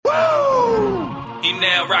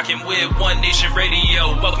now rocking with One Nation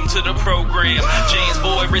Radio. Welcome to the program. James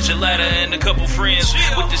Boy, Richard Latta, and a couple friends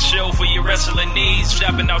with the show for your wrestling needs.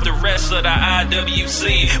 Shopping out the rest of the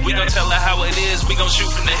IWC. We gon' tell her how it is. We gon' shoot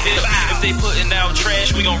from the hip. If they putting out trash,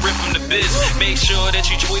 we gon' rip from the biz. Make sure that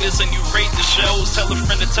you tweet us and you rate the shows. Tell a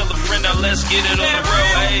friend to tell a friend. Now let's get it on the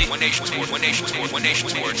road. Hey. One Nation Sports. One Nation Sports. One Nation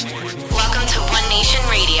Sports. Welcome to One Nation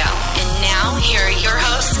Radio. And now here are your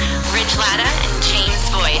hosts, Rich Latta and James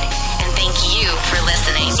Boyd. And thank you for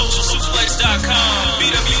listening. SocialSuplex.com.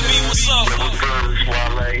 BWB, what's up? What's good? It's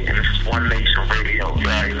Wale, and this is One Nation Radio. You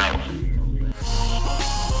already know.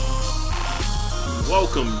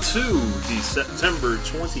 Welcome to the September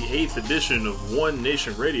 28th edition of One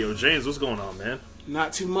Nation Radio. James, what's going on, man?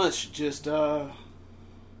 Not too much. Just, yeah.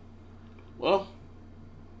 Well,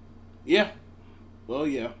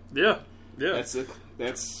 yeah. Yeah.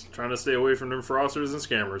 That's trying to stay away from them fraudsters and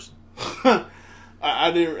scammers.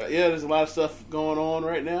 I didn't. Yeah, there's a lot of stuff going on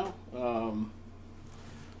right now.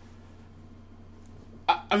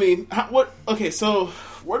 I mean, what? Okay, so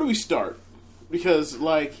where do we start? Because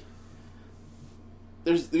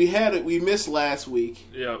we missed last week.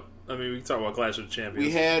 Yeah, I mean, we can talk about Clash of Champions.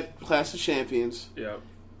 We had Clash of Champions. Yeah,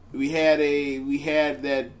 we had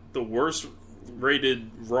the worst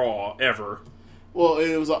rated Raw ever. Well,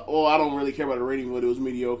 it was. Well, I don't really care about the rating, but it was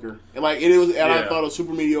mediocre. And I thought it was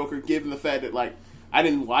super mediocre, given the fact that I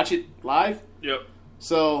didn't watch it live. Yep.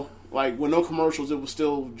 So with no commercials, it was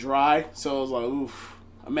still dry. So I was like, oof,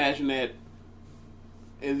 imagine that.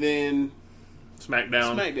 And then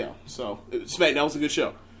Smackdown. So Smackdown was a good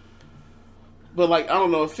show. But I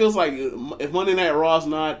don't know. It feels like if Monday Night Raw is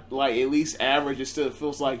not at least average, it still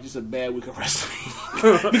feels like just a bad week of wrestling.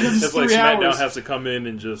 Because it's 3 Smackdown hours. has to come in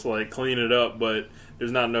and just clean it up, but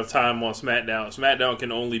there's not enough time on SmackDown. SmackDown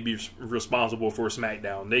can only be responsible for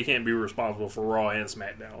SmackDown. They can't be responsible for Raw and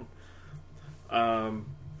SmackDown.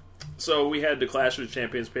 So we had the Clash of the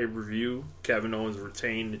Champions pay-per-view. Kevin Owens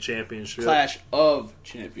retained the championship. Clash of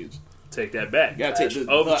Champions. Take that back. Gotta Clash take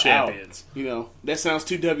of the Champions. Out. That sounds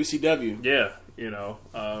too WCW. Yeah,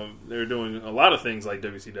 they're doing a lot of things like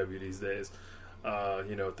WCW these days.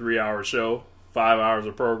 3-hour show, 5 hours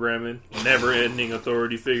of programming, never-ending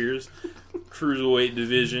authority figures, cruiserweight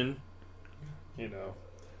division,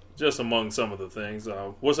 just among some of the things.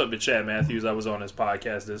 What's up to Chad Matthews? I was on his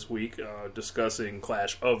podcast this week discussing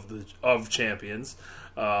Clash of Champions.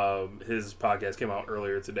 His podcast came out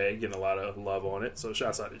earlier today, getting a lot of love on it, so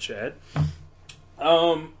shouts out to Chad.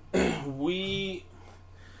 We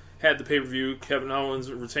had the pay-per-view. Kevin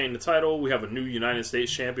Owens retained the title. We have a new United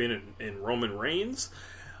States champion in Roman Reigns.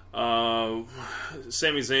 Sami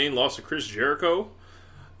Zayn lost to Chris Jericho.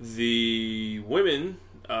 The women,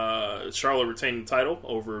 Charlotte retained the title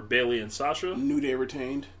over Bayley and Sasha. New Day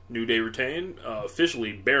retained.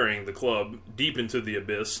 Officially burying the club deep into the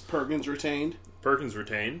abyss. Perkins retained.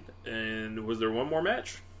 And was there one more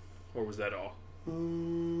match? Or was that all?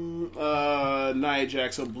 Nia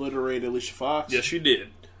Jax obliterated Alicia Fox. Yes, she did.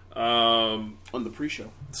 On the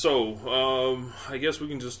pre-show. So, I guess we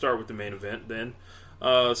can just start with the main event then.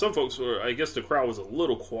 Some folks I guess the crowd was a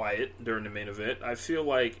little quiet during the main event. I feel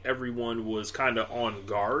like everyone was kind of on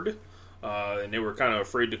guard, and they were kind of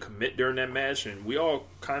afraid to commit during that match, and we all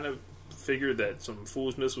kind of figured that some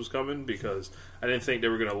foolishness was coming because I didn't think they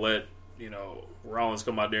were going to let, Rollins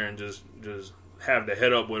come out there and just have the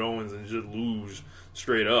head up with Owens and just lose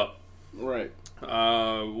straight up. Right.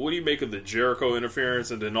 What do you make of the Jericho interference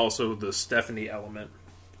and then also the Stephanie element?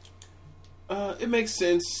 It makes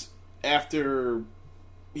sense after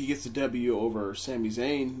he gets the W over Sami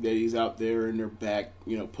Zayn that he's out there and they're back,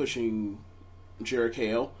 pushing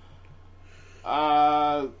Jericho.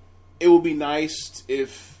 It would be nice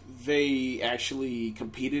if they actually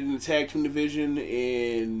competed in the tag team division,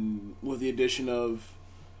 and with the addition of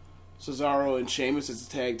Cesaro and Sheamus as a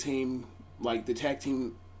tag team, the tag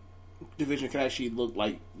team division could actually look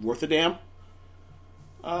worth a damn.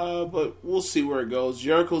 But we'll see where it goes.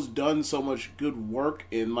 Jericho's done so much good work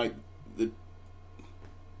in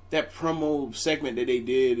that promo segment that they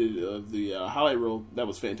did of the highlight reel. That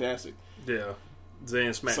was fantastic. Yeah,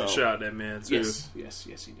 Zayn smacked the shot at that man too. Yes,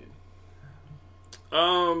 he did.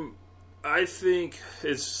 I think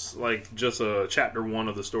it's just a chapter 1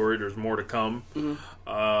 of the story. There's more to come.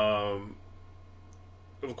 Mm-hmm.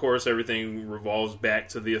 Of course, everything revolves back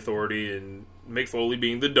to the Authority and Mick Foley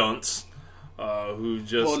being the dunce, who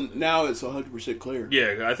just... Well, now it's 100% clear.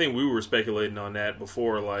 Yeah, I think we were speculating on that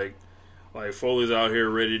before, Foley's out here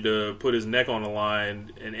ready to put his neck on the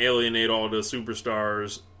line and alienate all the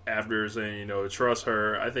superstars after saying, trust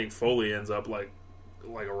her. I think Foley ends up like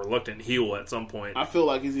a reluctant heel at some point. I feel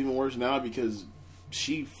like it's even worse now because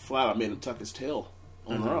she flat out made him tuck his tail.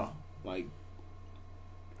 on Raw. Like,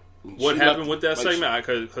 what happened with that segment?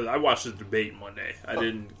 Because I watched the debate Monday. I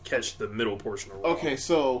didn't catch the middle portion of Raw. Okay,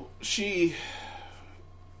 so she,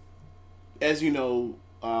 as you know,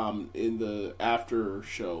 in the after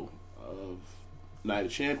show of Night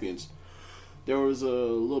of Champions, there was a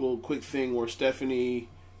little quick thing where Stephanie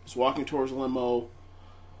is walking towards the limo.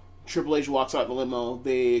 Triple H walks out the limo.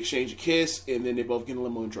 They exchange a kiss, and then they both get in the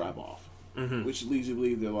limo and drive off. Mm-hmm. Which leads you to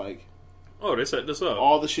believe they're like, oh, they set this up.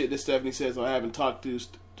 All the shit that Stephanie says, I haven't talked to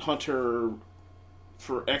Hunter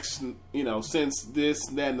for since this,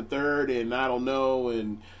 that, and the third, and I don't know,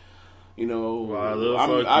 and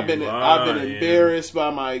I've been embarrassed by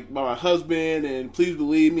my husband, and please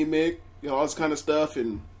believe me, Mick, all this kind of stuff,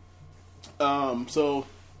 and so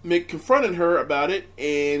Mick confronted her about it,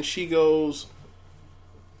 and she goes,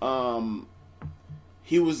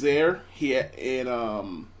 he was there, he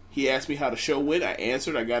asked me how the show went, I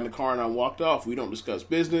answered, I got in the car and I walked off, we don't discuss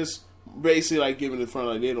business, basically like giving in front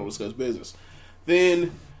of they don't discuss business.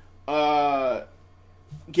 Then,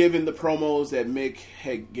 given the promos that Mick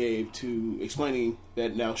had gave to explaining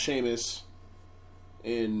that now Sheamus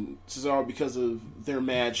and Cesaro, because of their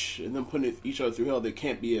match and them putting each other through hell, there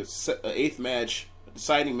can't be a eighth match, a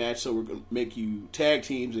deciding match, so we're going to make you tag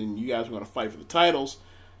teams and you guys are going to fight for the titles.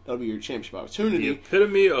 That'll be your championship opportunity. The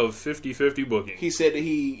epitome of 50-50 booking. He said that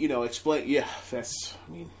he, explained,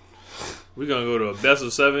 we're going to go to a best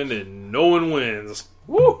of 7 and no one wins.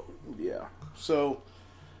 Woo! Yeah. So.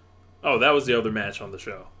 Oh, that was the other match on the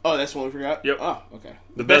show. Oh, that's the one we forgot? Yep. Oh, okay.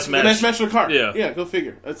 The best match. The best match on the card. Yeah. Yeah, go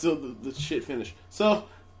figure. That's the shit finish. So,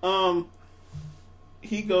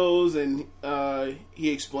 he goes and he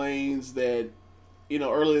explains that,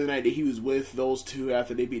 earlier in the night that he was with those two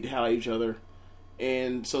after they beat the hell out of each other.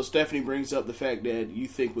 And so Stephanie brings up the fact that you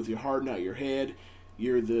think with your heart, not your head.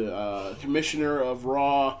 You're the commissioner of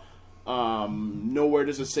Raw. Nowhere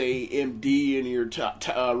does it say MD in your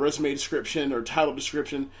resume description or title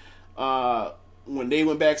description. When they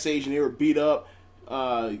went backstage and they were beat up,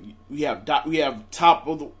 we have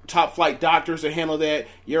top flight doctors to handle that.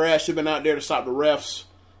 Your ass should have been out there to stop the refs,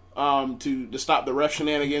 to stop the ref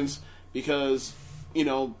shenanigans, because at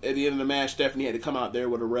the end of the match, Stephanie had to come out there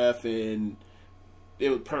with a ref, and it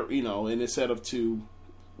was and instead of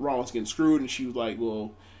Rollins getting screwed, and she was like,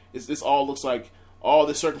 well, this all looks like all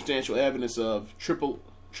the circumstantial evidence of Triple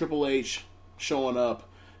H showing up.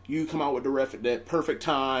 You come out with the ref at that perfect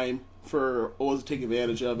time for Owens to take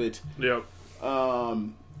advantage of it. Yep.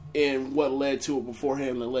 And what led to it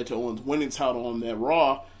beforehand that led to Owens winning the title on that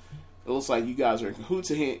Raw. It looks like you guys are in cahoots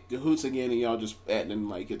again, and y'all just acting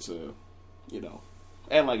like it's acting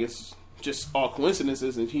like it's just all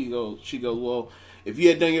coincidences. And she goes, well, if you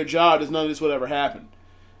had done your job, there's none of this would ever happen.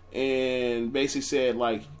 And basically said,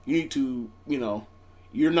 like, you need to,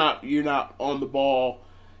 you're not on the ball.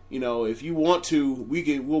 If you want to,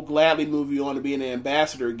 we'll gladly move you on to being an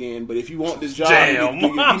ambassador again. But if you want this job,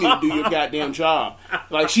 you need to do your goddamn job.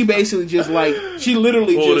 Like, she basically just she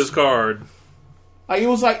literally pulled his card. Like, it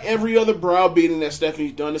was like every other browbeating that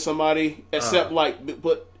Stephanie's done to somebody, except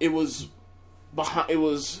but it was behind. It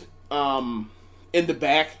was in the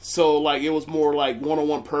back, so it was more like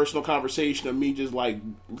one-on-one personal conversation of me just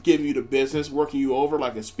giving you the business, working you over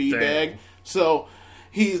like a speed bag. So.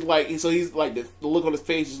 He's like, the look on his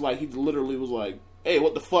face is like, he literally was like, hey,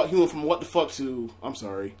 what the fuck? He went from what the fuck to, I'm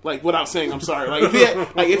sorry. Without saying I'm sorry.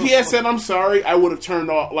 If he had said I'm sorry, I would have turned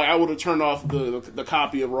off, the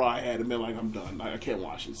copy of Raw I had and been like, I'm done. I can't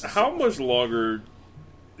watch this. How much longer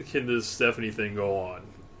can this Stephanie thing go on?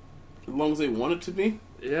 As long as they want it to be.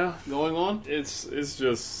 Yeah. Going on. It's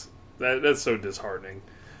just, that's so disheartening.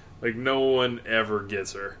 No one ever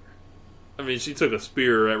gets her. I mean, she took a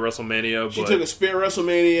spear at WrestleMania. She took a spear at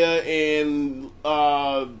WrestleMania, and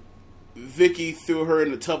Vicky threw her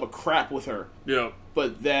in a tub of crap with her. Yeah.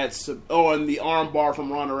 But that's... and the arm bar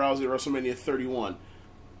from Ronda Rousey at WrestleMania 31.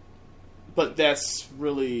 But that's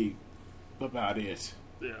really about it.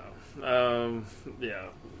 Yeah. Yeah.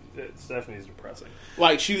 Stephanie's depressing.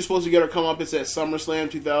 She was supposed to get her comeuppance at SummerSlam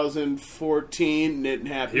 2014. Didn't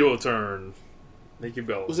happen. Heel turn. Nikki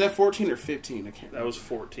Bella. Was that 14 or 15? I can't remember. That was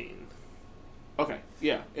 14. Okay,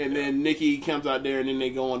 yeah. And then Nikki comes out there, and then they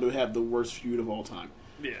go on to have the worst feud of all time.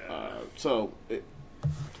 Yeah. So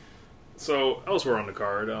elsewhere on the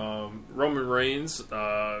card, Roman Reigns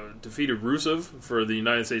defeated Rusev for the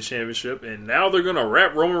United States Championship, and now they're going to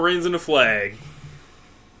wrap Roman Reigns in the flag.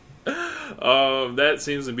 That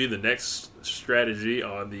seems to be the next strategy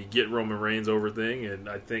on the get Roman Reigns over thing, and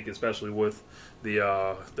I think especially with the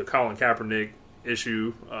Colin Kaepernick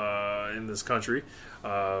issue in this country,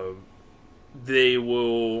 they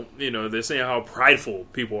will, they're saying how prideful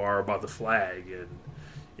people are about the flag, and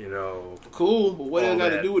Cool, but what does that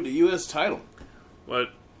got to do with the U.S. title?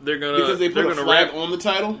 But they're gonna because they put a flag on the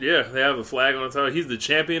title. Yeah, they have a flag on the title. He's the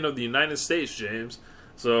champion of the United States, James.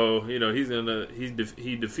 So he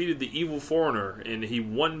defeated the evil foreigner and he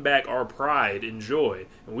won back our pride and joy,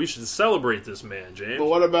 and we should celebrate this man, James. But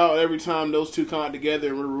what about every time those two come together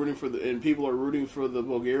and we're rooting for and people are rooting for the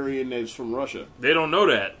Bulgarian that's from Russia? They don't know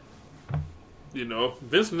that.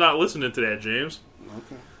 Vince is not listening to that, James.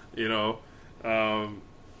 Okay.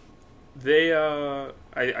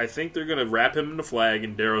 I think they're gonna wrap him in the flag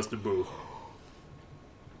and dare us to boo.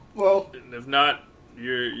 Well, and if not,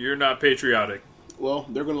 you're not patriotic. Well,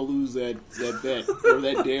 they're gonna lose that bet or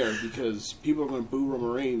that dare because people are gonna boo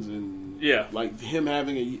Roman Reigns, and him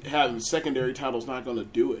having secondary titles not gonna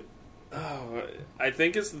do it. I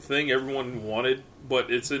think it's the thing everyone wanted, but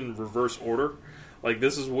it's in reverse order. Like,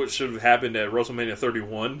 this is what should have happened at WrestleMania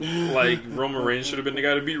 31. Like, Roman Reigns should have been the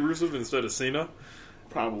guy to beat Rusev instead of Cena.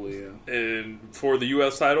 Probably, yeah. And for the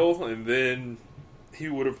U.S. title, and then he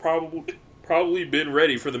would have probably been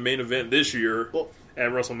ready for the main event this year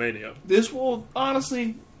at WrestleMania. This will,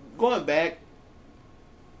 honestly, going back,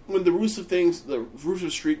 when the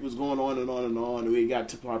Rusev streak was going on and on and on, and we got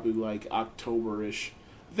to probably, like, October-ish,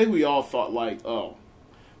 I think we all thought, like,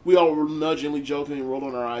 we all were nudgingly joking and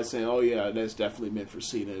rolling our eyes saying, "Oh yeah, that's definitely meant for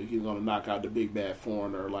Cena. He's going to knock out the big bad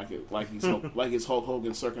foreigner like it's Hulk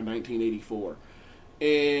Hogan circa 1984."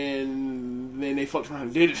 And then they fucked around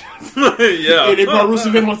and did it. Yeah, and they brought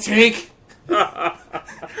Rusev in on a tank.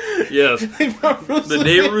 Yes, the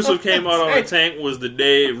day Rusev came out on a tank was the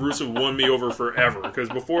day Rusev won me over forever. Because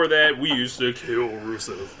before that, we used to kill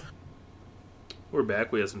Rusev. We're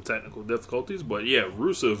back. We had some technical difficulties, but yeah,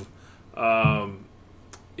 Rusev.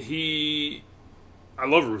 I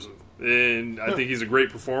love Rusev, and I think he's a great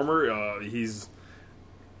performer. He's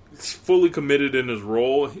fully committed in his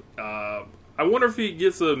role. I wonder if he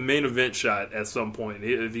gets a main event shot at some point,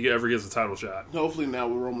 if he ever gets a title shot. Hopefully not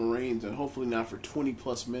with Roman Reigns, and hopefully not for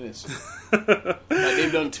 20-plus minutes. Like,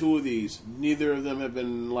 they've done 2 of these. Neither of them have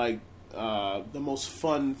been, like, the most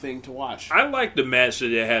fun thing to watch. I like the match that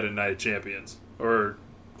they had at Night of Champions, or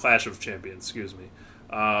Clash of Champions, excuse me.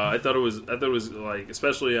 I thought it was like,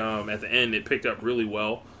 especially at the end, it picked up really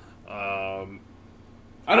well. I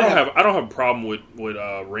don't have a problem with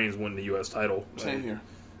Reigns winning the U.S. title. Same here.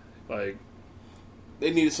 Like,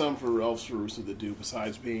 they needed something else for Rusev to do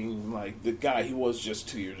besides being like the guy he was just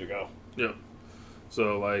 2 years ago. Yeah.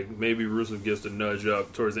 So like maybe Rusev gets to nudge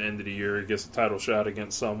up towards the end of the year, he gets a title shot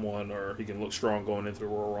against someone, or he can look strong going into the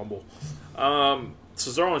Royal Rumble.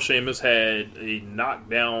 Cesaro and Sheamus had a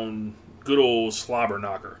knockdown. Good old slobber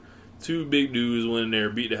knocker. 2 big dudes went in there,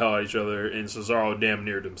 beat the hell out of each other, and Cesaro damn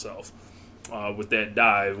neared himself with that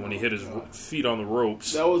dive when he hit his feet on the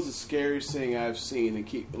ropes. That was the scariest thing I've seen, I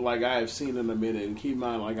have seen in a minute. And keep in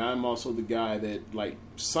mind, like, I'm also the guy that, like,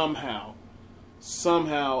 somehow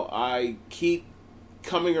I keep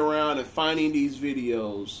coming around and finding these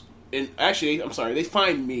videos, and actually, I'm sorry, they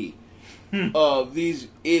find me. Of these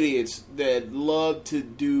idiots that love to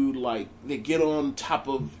do, like, they get on top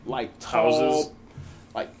of, like, tall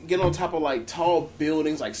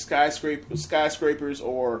buildings, like skyscrapers,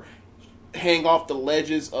 or hang off the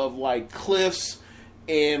ledges of, like, cliffs,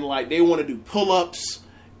 and, like, they want to do pull-ups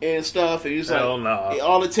and stuff, and it's like,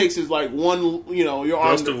 all it takes is, like, one, your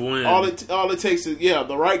gust of wind. All it takes is,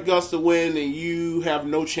 the right gust of wind, and you have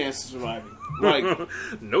no chance of surviving. Like,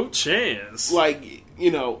 no chance. Like,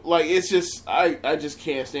 it's just, I just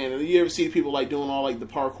can't stand it. You ever see people, like, doing all, like, the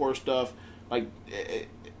parkour stuff, like,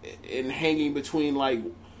 and hanging between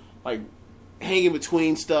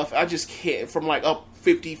stuff? I just can't. From, like, up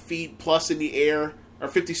 50 feet plus in the air, or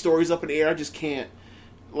 50 stories up in the air, I just can't.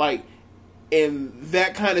 Like, and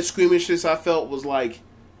that kind of squeamishness I felt was, like,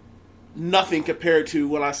 nothing compared to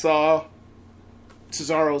when I saw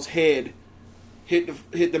Cesaro's head hit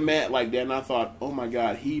the mat like that, and I thought, oh my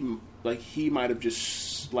God, he might have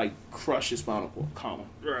just, like, crushed his spinal column.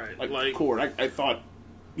 Right. Like cord. I thought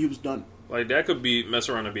he was done. Like, that could mess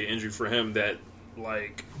around and be an injury for him that,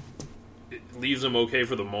 like, it leaves him okay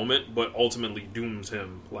for the moment, but ultimately dooms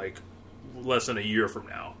him, like, less than a year from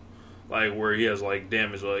now. Like, where he has, like,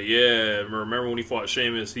 damage. Like, yeah, remember when he fought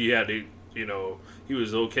Sheamus, he had to, he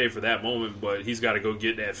was okay for that moment, but he's got to go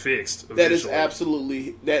get that fixed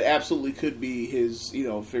eventually. That absolutely could be his,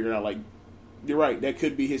 figuring out, like, you're right, that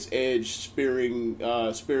could be his edge spearing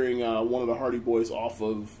one of the Hardy Boys off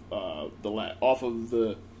of the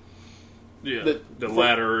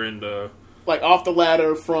ladder and like off the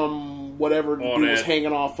ladder from whatever he was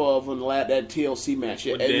hanging off of on that TLC match.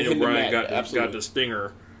 Daniel Bryan got the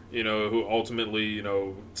stinger who ultimately,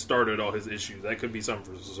 started all his issues. That could be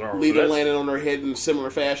something for Cesaro. Lita landed on her head in similar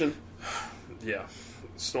fashion. Yeah.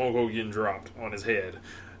 Stone Cold getting dropped on his head.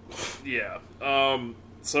 Yeah.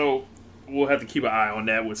 So we'll have to keep an eye on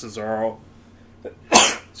that with Cesaro.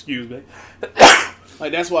 Excuse me.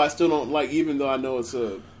 Like, that's why I still don't like, even though I know it's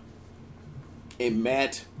a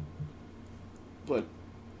mat, but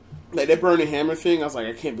like that burning hammer thing, I was like,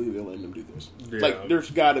 I can't believe they're letting them do this. Yeah. Like,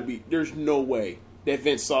 there's no way that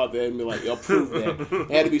Vince saw that and be like, approve that.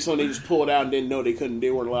 It had to be something they just pulled out and didn't know they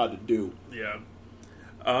weren't allowed to do. Yeah.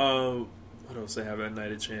 What else they have at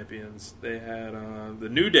Night of Champions? They had the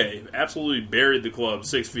New Day absolutely buried the club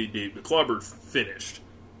 6 feet deep. The club are finished.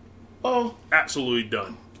 Oh, Absolutely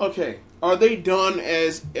done. okay. Are they done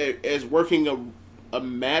as working a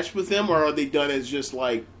match with them, or are they done as just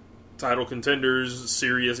like Title contenders,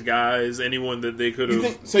 serious guys, anyone that they could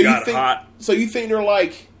have hot? So you think they're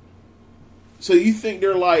like? So you think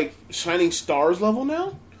they're like Shining Stars level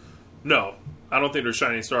now? No, I don't think they're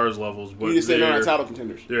Shining Stars levels. But You just say they're not title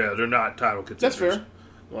contenders. Yeah, they're not title contenders. That's fair.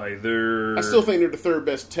 Like they're. I still think they're the third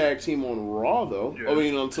best tag team on Raw, though. Yeah. I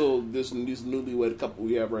mean, until this newlywed couple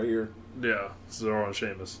we have right here. Yeah, Cesaro and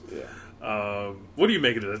Sheamus. Yeah. What do you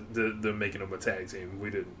make of the making them a tag team? We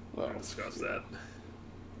didn't discuss that.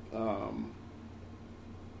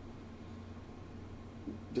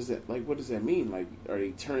 What does that mean? Like, are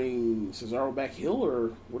they turning Cesaro back heel,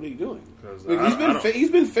 or what are you doing? Because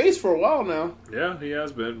He's been face for a while now. Yeah, he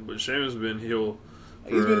has been, but Sheamus has been heel.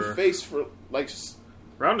 He's been face for like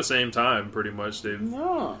around the same time, pretty much. They've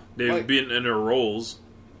been in their roles.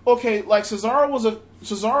 Okay, like Cesaro was a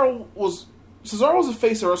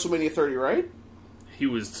face at WrestleMania 30, right? He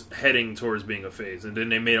was heading towards being a face, and then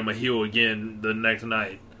they made him a heel again the next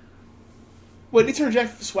night. Wait, they turned Jack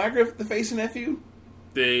Swagger the face in that feud?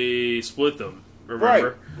 They split them, remember?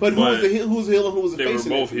 Right. But who was the heel and who was the face? They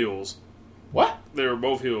were both heels. What? They were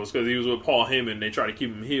both heels because he was with Paul Heyman. They tried to keep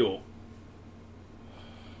him heel.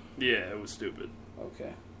 Yeah, it was stupid.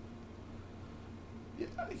 Okay.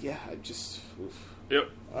 Yeah, I just... Oof. Yep.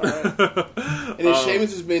 All right. And then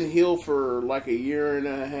Sheamus has been heel for like a year and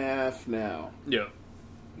a half now. Yeah.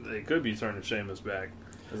 They could be turning Sheamus back.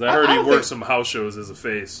 Because I heard he worked some house shows as a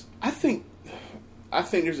face. I think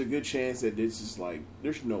there's a good chance that this is like,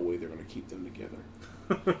 there's no way they're going to keep them together.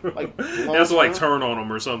 Like, that's like turn on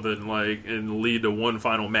them or something, like, and lead to one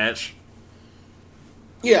final match.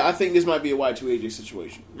 Yeah, I think this might be a Y2AJ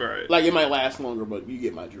situation. Right. Like, it might last longer, but you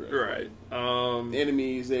get my drift. Right.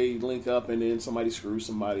 Enemies, they link up, and then somebody screws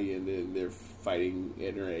somebody, and then they're fighting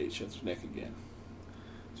at each other's neck again.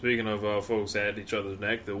 Speaking of folks at each other's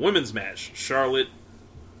neck, the women's match. Charlotte,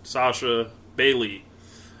 Sasha, Bayley.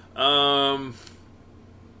 Charlotte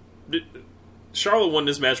won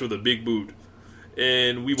this match with a big boot.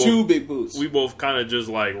 And we both, two big boots. We both kind of just,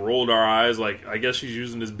 like, rolled our eyes. Like, I guess she's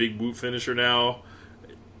using this big boot finisher now.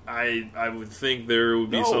 I would think there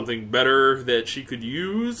would be something better that she could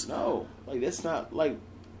use. No. Like, that's not, like,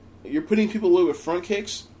 you're putting people away with front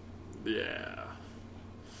kicks? Yeah.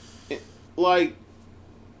 Like,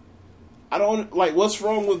 I don't, like, what's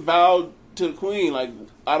wrong with bow to the queen? Like,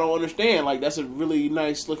 I don't understand. Like, that's a really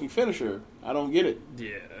nice looking finisher. I don't get it.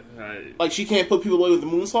 Yeah. Like, she can't put people away with the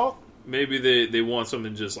moonsault? Maybe they want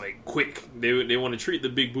something just, like, quick. They want to treat the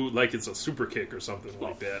big boot like it's a super kick or something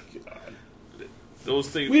like that. God. Those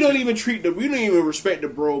things. We don't even respect the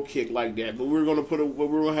bro kick like that. But we're gonna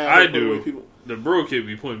have. I do. People. The bro kick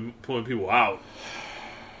be pulling people out.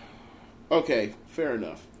 Okay, fair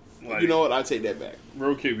enough. Like, you know what? I take that back.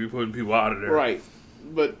 Bro kick be putting people out of there. Right,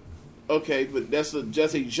 but okay, but that's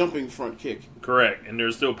just a jumping front kick. Correct, and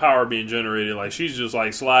there's still power being generated. Like she's just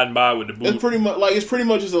like sliding by with the boot. It's pretty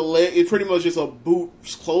much just a leg. It's pretty much just a boot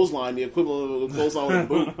clothesline, the equivalent of a clothesline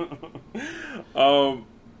with a boot.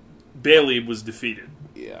 Bayley was defeated.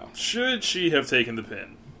 Yeah. Should she have taken the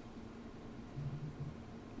pin?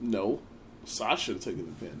 No. Sasha should have taken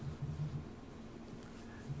the pin.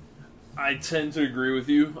 I tend to agree with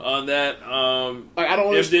you on that. I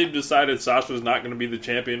don't if they've decided Sasha's not going to be the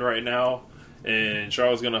champion right now and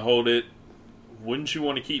Charlotte's going to hold it, wouldn't you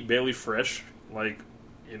want to keep Bayley fresh? Like,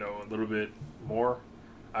 a little bit more?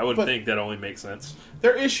 I would think that only makes sense.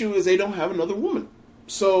 Their issue is they don't have another woman.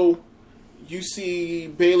 So you see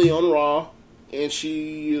Bayley on Raw, and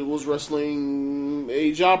she was wrestling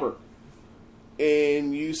a jobber.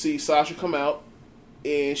 And you see Sasha come out,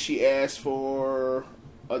 and she asked for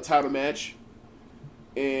a title match.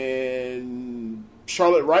 And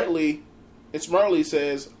Charlotte rightly and smartly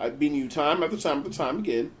says, I've beaten you time after time after time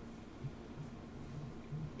again.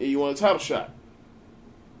 And you want a title shot.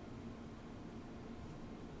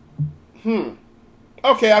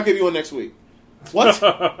 Okay, I'll give you one next week. What?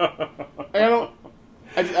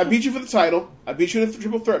 I beat you for the title. I beat you in a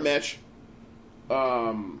triple threat match.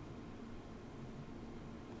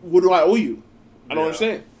 What do I owe you? I don't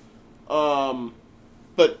understand.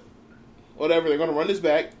 But whatever, they're going to run this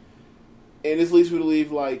back, and this leads me to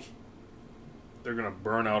believe like they're going to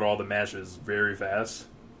burn out all the matches very fast.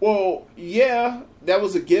 Well, yeah, that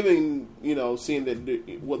was a given. Seeing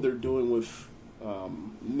that what they're doing with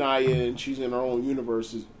Nia, and she's in her own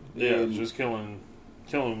universe. Just killing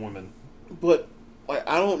women. But like,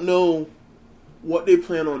 I don't know what they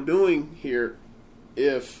plan on doing here.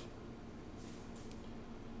 If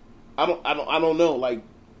I don't know. Like,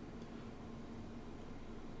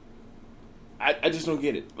 I just don't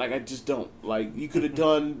get it. Like, I just don't. Like, you could have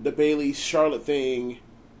done the Bayley Charlotte thing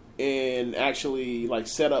and actually like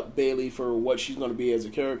set up Bayley for what she's going to be as a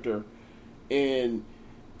character, and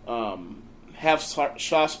have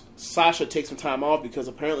Sasha take some time off because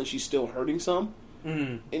apparently she's still hurting some.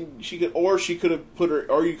 And you could have put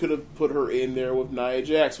her in there with Nia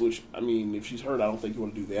Jax, which, I mean, if she's hurt, I don't think you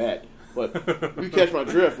want to do that. But you catch my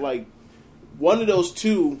drift. Like, one of those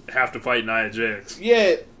two have to fight Nia Jax.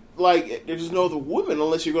 Yeah, like, there's no other woman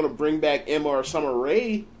unless you're going to bring back Emma or Summer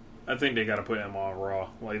Rae. I think they got to put Emma on Raw.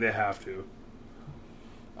 Like, they have to.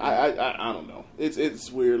 I don't know.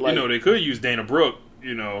 It's weird. Like, they could use Dana Brooke.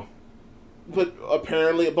 But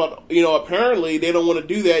apparently they don't want to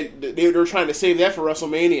do that. They're trying to save that for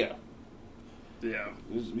WrestleMania. Yeah,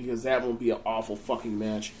 because that won't be an awful fucking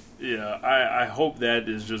match. Yeah, I hope that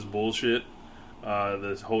is just bullshit.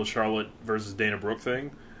 This whole Charlotte versus Dana Brooke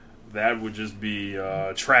thing, that would just be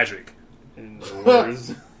tragic. In the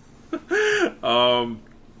words.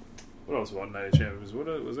 What else about Night of Champions?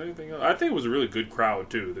 Was anything else? I think it was a really good crowd,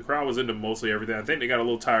 too. The crowd was into mostly everything. I think they got a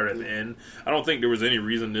little tired at the end. I don't think there was any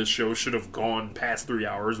reason this show should have gone past 3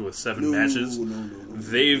 hours with 7 matches. No.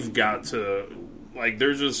 They've got to... Like,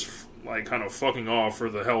 they're just, like, kind of fucking off for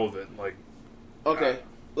the hell of it. Like, okay,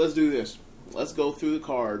 let's do this. Let's go through the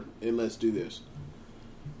card, and let's do this.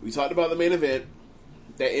 We talked about the main event.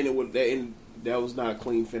 That was not a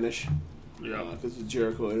clean finish. Yeah. Because of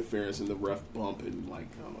Jericho interference and the ref bump, and, like,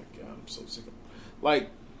 oh my god, I'm so sick of it. Like,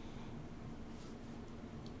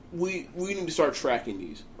 we need to start tracking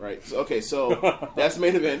these, right? So that's the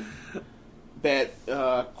main event. Bad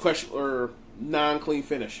question or non-clean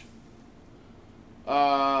finish.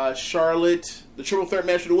 Charlotte, the triple threat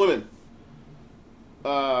match for the women.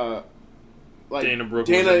 Like Dana Brooke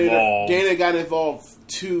was involved. Dana got involved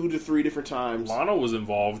 2 to 3 different times. Lana was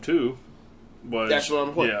involved too. But that's what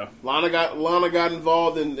I'm putting. Yeah. Lana got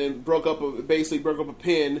involved and basically broke up a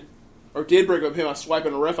pin, or did break up a pin by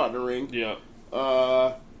swiping a ref out in the ring. Yeah.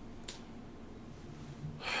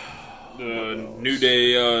 New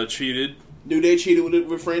Day cheated. New Day cheated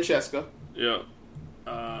with Francesca. Yeah.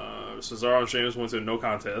 Cesaro and Sheamus went to no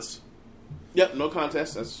contest. Yep, no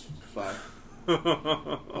contest. That's 5.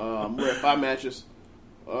 We're at 5 matches.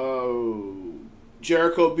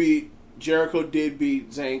 Jericho did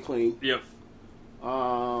beat Zayn clean. Yep.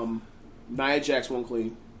 Nia Jax won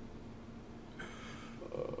clean.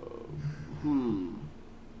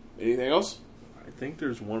 Anything else? I think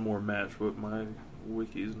there's one more match, but my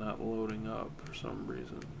wiki's not loading up for some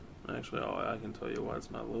reason. Actually, I can tell you why it's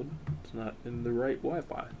not loading. It's not in the right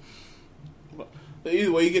Wi-Fi.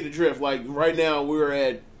 Either way, you get the drift. Like, right now, we're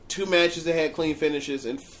at 2 matches that had clean finishes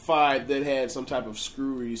and 5 that had some type of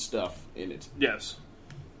screwy stuff in it. Yes.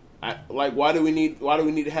 Why do we need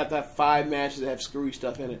to have 5 matches that have screwy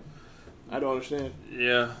stuff in it? I don't understand.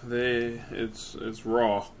 Yeah, it's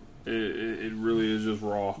Raw. It really is just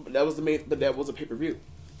Raw. But that was a pay-per-view.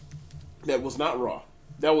 That was not Raw.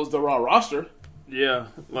 That was the Raw roster. Yeah,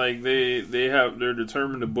 like they're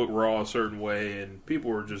determined to book Raw a certain way, and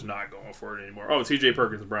people are just not going for it anymore. Oh, T.J.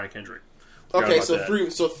 Perkins and Brian Kendrick. Okay, so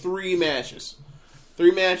 3 matches.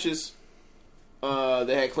 3 matches that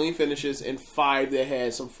had clean finishes, and 5 that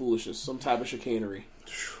had some foolishness, some type of chicanery.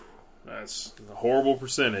 That's a horrible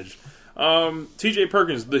percentage. T.J.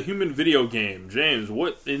 Perkins, the human video game. James,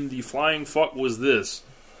 what in the flying fuck was this?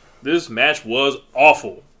 This match was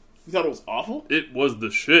awful. You thought it was awful? It was the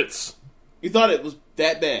shits. You thought it was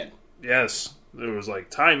that bad? Yes. There was, like,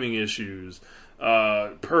 timing issues.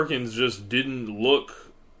 Perkins just didn't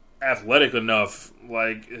look athletic enough.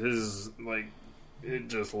 It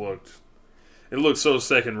looked so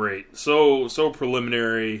second rate. So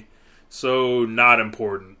preliminary. So not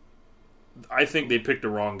important. I think they picked the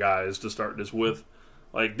wrong guys to start this with.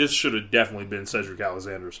 Like, this should have definitely been Cedric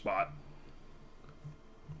Alexander's spot.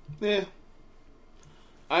 Yeah.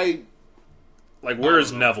 Where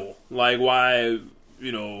is Neville? Like, why,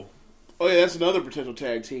 Oh yeah, that's another potential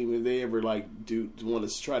tag team if they ever like do want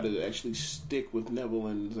to try to actually stick with Neville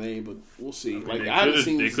and Zayn, but we'll see. I mean, Like they I haven't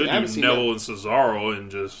could seen Neville and Cesaro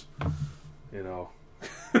and just, you know.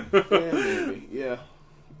 Yeah, maybe. Yeah.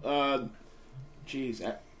 Jeez,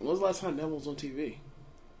 when was the last time Neville was on TV?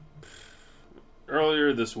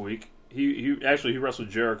 Earlier this week, he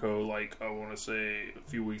wrestled Jericho like I want to say a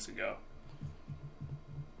few weeks ago.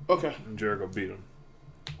 Okay. And Jericho beat him,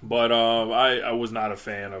 but I was not a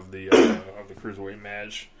fan of the cruiserweight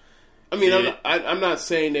match. I mean, I'm not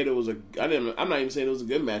saying that it was I'm not even saying it was a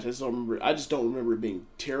good match. I just don't remember it being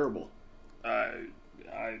terrible. I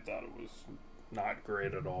thought it was not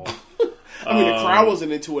great at all. I mean, the crowd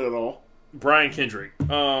wasn't into it at all. Brian Kendrick.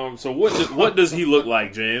 So what does he look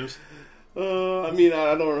like, James? I mean,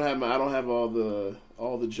 I don't have all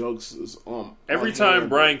the jokes Every time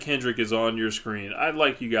Brian Kendrick is on your screen, I'd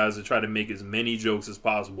like you guys to try to make as many jokes as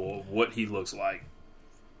possible of what he looks like.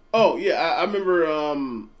 Oh yeah, I remember.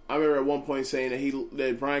 I remember at one point saying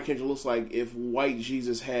that Brian Kendrick looks like if White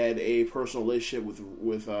Jesus had a personal relationship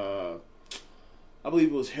with I believe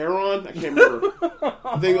it was Heron. I can't remember.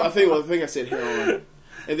 I think I said Heron.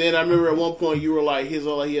 And then I remember at one point you were like, he has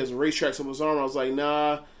racetracks on his arm. I was like,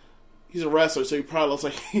 nah, he's a wrestler, so he probably looks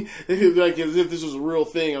like like as if this was a real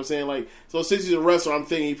thing. I'm saying like, so since he's a wrestler, I'm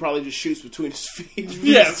thinking he probably just shoots between his feet.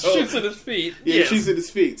 Yes, shoots at his feet. Yeah, yes. shoots at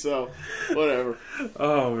his feet. So whatever.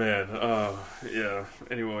 Oh man, yeah.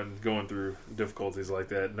 Anyone going through difficulties like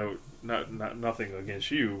that, nothing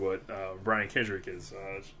against you, but Brian Kendrick is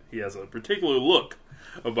he has a particular look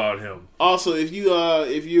about him. Also, if you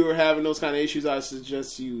are having those kind of issues, I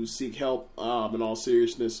suggest you seek help. In all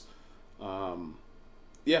seriousness,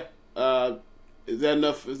 yeah. Is that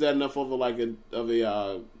enough? Is that enough of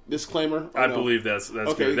a disclaimer? I believe that's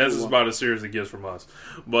okay, good. That's about as serious as it gets from us.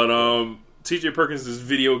 But TJ Perkins'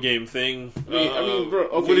 video game thing. I mean, bro.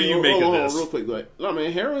 Okay, what do you make of this? Real quick, no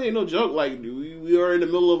man, heroin ain't no joke. Like we are in the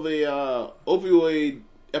middle of a opioid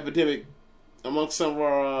epidemic amongst some of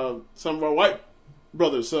our white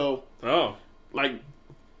brothers. So like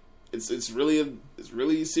it's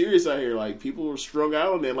really serious out here. Like people are strung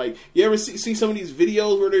out on it. Like you ever see some of these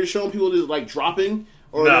videos where they're showing people just like dropping,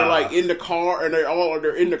 or they're like in the car and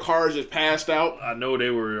they're in the cars just passed out. I know they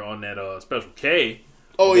were on that Special K.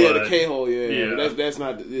 Oh yeah, the K hole. Yeah. That's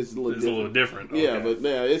not. It's a little different. Okay. Yeah, but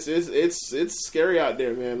yeah, it's scary out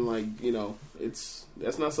there, man. Like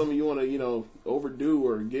that's not something you want to overdo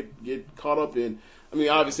or get caught up in. I mean,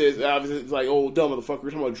 obviously it's like, oh, dumb motherfucker,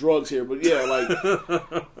 we're talking about drugs here, but yeah, like,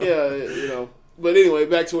 yeah, But anyway,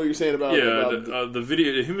 back to what you're saying about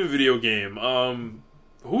the human video game.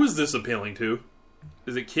 Who is this appealing to?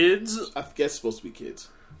 Is it kids? I guess it's supposed to be kids.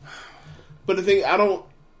 But the thing, I don't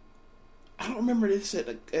remember this at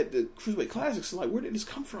the Cruiserweight Classics. So like, where did this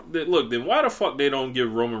come from? Look, then why the fuck they don't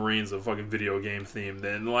give Roman Reigns a fucking video game theme?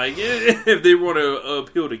 Then, like, if they want to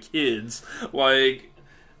appeal to kids, like.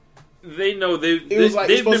 They know it was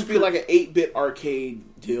supposed to be like an 8-bit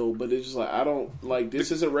arcade deal, but it's just like I don't like this.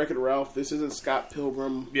 Isn't Wreck-It Ralph? This isn't Scott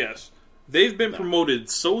Pilgrim. Yes, they've been promoted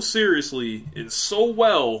so seriously and so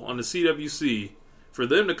well on the CWC. For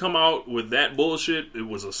them to come out with that bullshit, it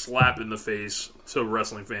was a slap in the face to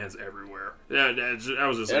wrestling fans everywhere. That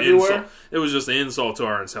was just everywhere. An insult. It was just an insult to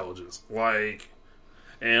our intelligence. Like,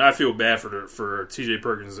 and I feel bad for TJ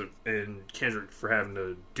Perkins and Kendrick for having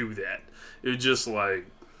to do that. It was just like.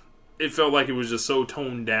 It felt like it was just so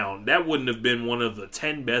toned down. That wouldn't have been one of the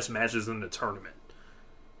 10 best matches in the tournament.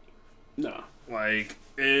 No. Like,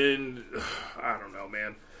 and I don't know,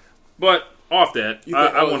 man. But off that,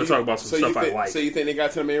 I want to talk about some stuff I like. So you think they got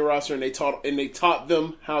to the main roster and they taught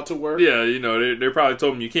them how to work? Yeah, they probably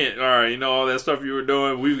told them you can't. All right, all that stuff you were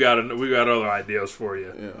doing. We've got other ideas for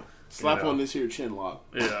you. Yeah. Slap on this here chin lock.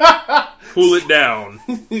 Yeah. Pull it down.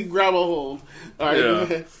 Grab a hold. All right. Yeah. Go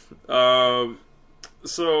ahead.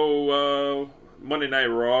 So, Monday Night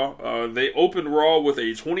Raw, they opened Raw with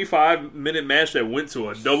a 25-minute match that went to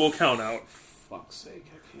a double countout. Fuck's sake,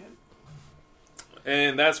 I can't.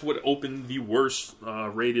 And that's what opened the worst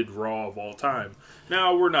rated Raw of all time.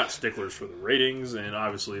 Now, we're not sticklers for the ratings, and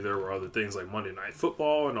obviously there were other things like Monday Night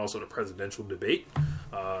Football and also the presidential debate.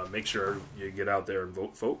 Make sure you get out there and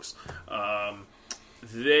vote, folks.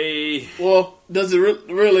 Does it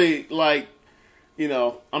really, like...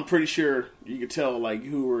 I'm pretty sure you could tell like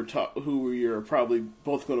who you're probably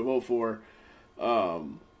both going to vote for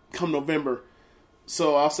come November.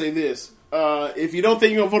 So I'll say this: if you don't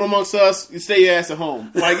think you're going to vote amongst us, you stay your ass at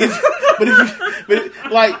home. Like,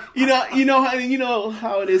 you know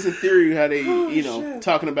how it is in theory. How they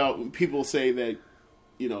talking about people say that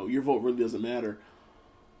your vote really doesn't matter.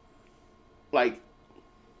 Like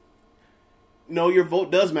no, your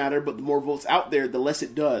vote does matter, but the more votes out there, the less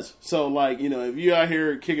it does. So, like, you know, if you out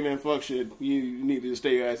here kicking in fuck shit, you need to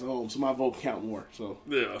stay your ass at home. So my vote count more. So,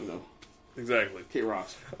 Yeah. you know. Exactly.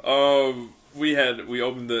 K-Ross. We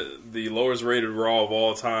opened the lowest rated Raw of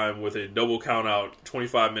all time with a double count out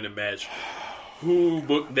 25-minute match. Who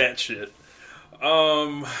booked that shit?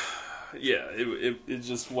 Yeah, it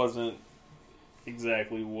just wasn't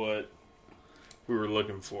exactly what we were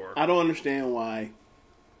looking for. I don't understand why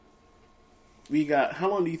we got. How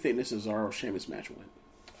long do you think this Cesaro Sheamus match went?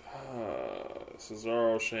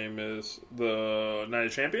 Cesaro, Sheamus, the Night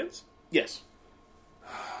of Champions? Yes.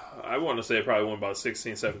 I want to say it probably went about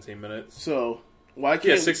 16, 17 minutes. So, why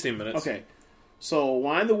can't... Yeah, 16 minutes. Okay. So,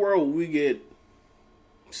 why in the world would we get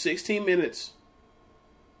 16 minutes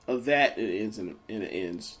of that and it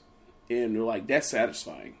ends? And they're like, that's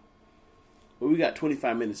satisfying. But we got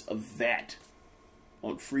 25 minutes of that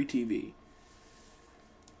on free TV.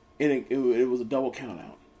 And it was a double count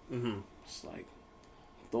out. Mm-hmm. It's like,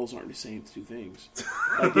 those aren't the same two things.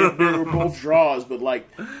 Like, they were both draws, but, like,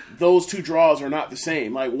 those two draws are not the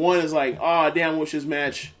same. Like, one is like, damn, wish this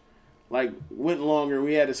match, like, went longer.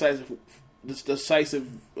 We had a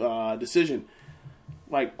decisive decision.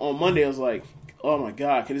 Like, on Monday, I was like, oh, my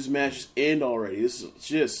God, can this match just end already? This is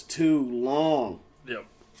just too long. Yep.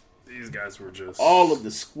 These guys were just... All of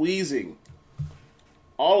the squeezing.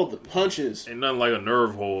 All of the punches. Ain't nothing like a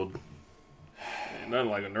nerve hold. Ain't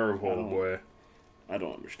nothing like a nerve hold, boy. I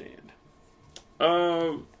don't understand.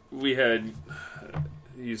 We had,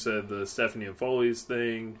 you said the Stephanie and Foley's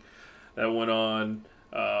thing that went on.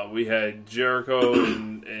 We had Jericho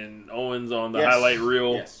and Owens on the highlight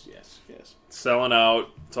reel. Yes. Selling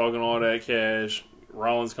out, talking all that cash.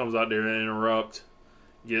 Rollins comes out there and interrupt.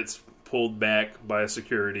 Gets pulled back by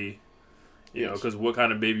security. You know, because what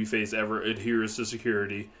kind of babyface ever adheres to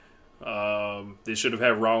security? They should have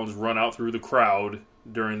had Rollins run out through the crowd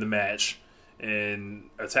during the match and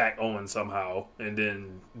attack Owens somehow,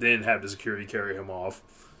 and then have the security carry him off.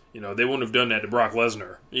 You know, they wouldn't have done that to Brock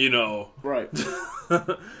Lesnar, you know. Right.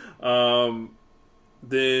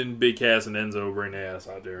 Then Big Cass and Enzo bring their ass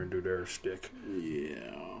out there and do their shtick.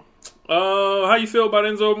 Yeah. How you feel about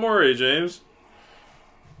Enzo Amore, James?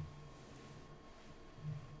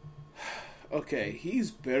 Okay,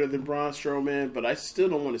 he's better than Braun Strowman, but I still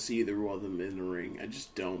don't want to see either of them in the ring. I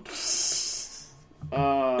just don't.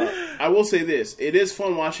 I will say this. It is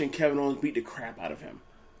fun watching Kevin Owens beat the crap out of him.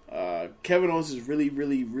 Kevin Owens is really,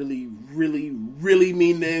 really, really, really, really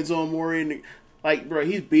mean to Enzo Amore. And, like, bro,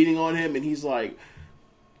 he's beating on him, and he's like,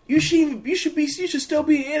 you should still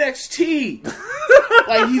be in NXT.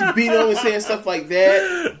 Like, he's beating on him and saying stuff like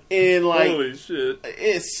that. And, like, holy shit.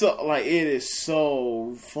 It's so, like, it is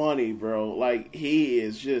so funny, bro. Like, he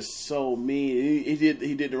is just so mean. He did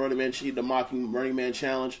the mocking Running Man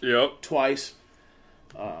challenge. Yep. Twice.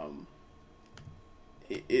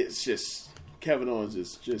 It's just, Kevin Owens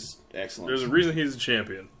is just excellent. There's a reason he's a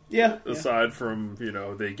champion. Yeah. Aside from, you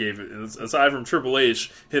know, aside from Triple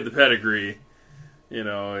H hit the pedigree, you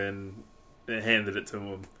know, and handed it to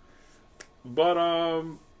him. But,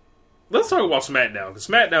 let's talk about Smackdown, because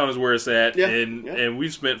Smackdown is where it's at, and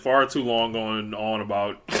we've spent far too long going on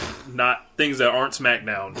about not things that aren't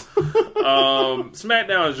Smackdown.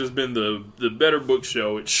 Smackdown has just been the better book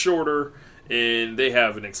show. It's shorter, and they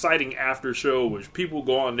have an exciting after show, which people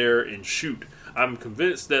go on there and shoot. I'm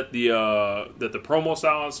convinced that the promo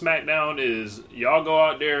style on SmackDown is y'all go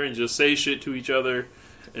out there and just say shit to each other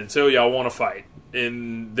until y'all want to fight,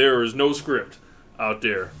 and there is no script out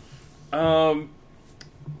there.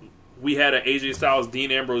 We had an AJ Styles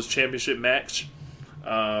Dean Ambrose championship match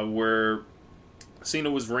where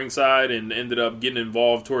Cena was ringside and ended up getting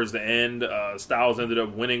involved towards the end. Styles ended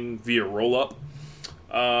up winning via roll up.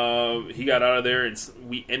 He got out of there, and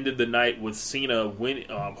we ended the night with Cena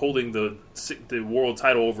holding the world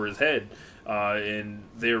title over his head. And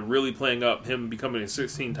they're really playing up him becoming a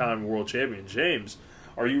 16-time world champion. James,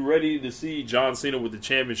 are you ready to see John Cena with the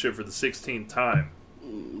championship for the 16th time?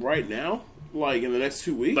 Right now? Like, in the next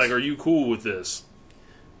 2 weeks? Like, are you cool with this?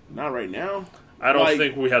 Not right now. I don't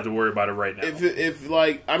think we have to worry about it right now. If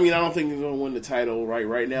like, I mean, I don't think he's going to win the title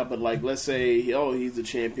right now, but, like, let's say, he's the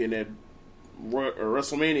champion at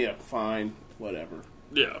WrestleMania. Fine. Whatever.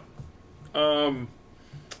 Yeah.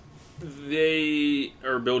 They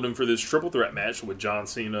are building for this triple threat match with John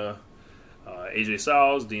Cena, AJ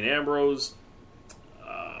Styles, Dean Ambrose.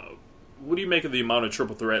 What do you make of the amount of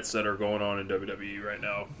triple threats that are going on in WWE right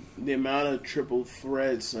now? The amount of triple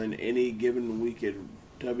threats on any given week at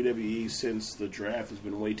WWE since the draft has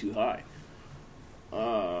been way too high.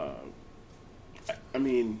 I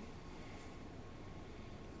mean,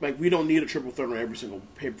 Like, we don't need a triple threat on every single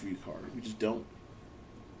pay-per-view card. We just don't.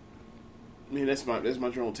 I mean, that's my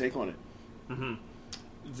general take on it. Mm-hmm.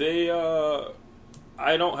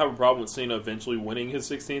 I don't have a problem with Cena eventually winning his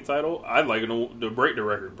 16th title. I'd like him to break the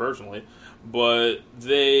record personally, but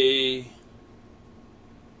this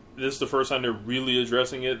is the first time they're really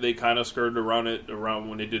addressing it. They kind of skirted around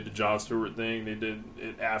when they did the Jon Stewart thing. They did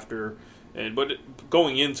it after, but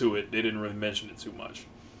going into it, they didn't really mention it too much.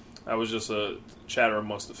 That was just a chatter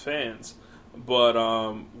amongst the fans.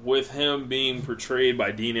 But with him being portrayed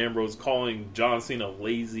by Dean Ambrose calling John Cena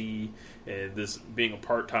lazy and this being a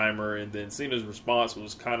part-timer, and then Cena's response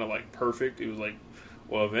was kind of like perfect. It was like,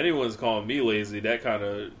 well, if anyone's calling me lazy, that kind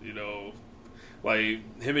of,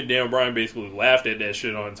 like him and Dan Bryan basically laughed at that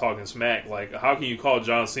shit on Talking Smack. Like, how can you call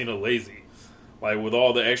John Cena lazy? Like, with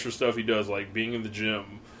all the extra stuff he does, like being in the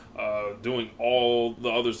gym, doing all the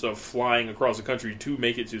other stuff, flying across the country to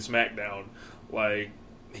make it to Smackdown. Like,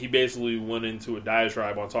 he basically went into a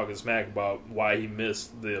diatribe on Talking Smack about why he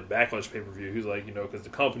missed the Backlash pay-per-view. He was like, because the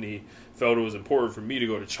company felt it was important for me to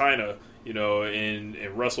go to China, and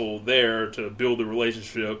wrestle there to build a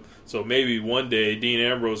relationship. So maybe one day Dean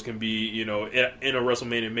Ambrose can be, in a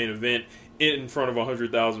WrestleMania main event in front of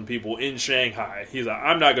 100,000 people in Shanghai. He's like,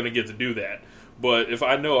 I'm not going to get to do that. But if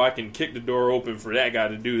I know I can kick the door open for that guy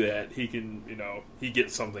to do that, he can, he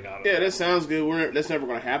gets something out of it. Yeah, that sounds good. That's never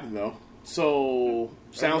going to happen, though. So,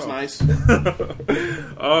 sounds nice. That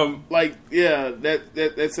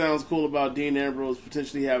sounds cool about Dean Ambrose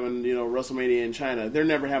potentially having, WrestleMania in China. They're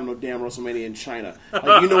never having no damn WrestleMania in China. Like,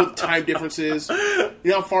 what the time difference is?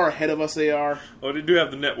 You know how far ahead of us they are? Oh, they do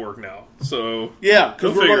have the network now, so yeah,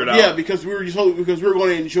 they'll figure it out. Yeah, because we're going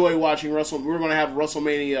to enjoy watching We're going to have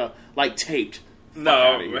WrestleMania like taped.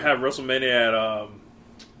 No, we have WrestleMania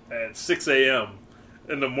at 6 a.m.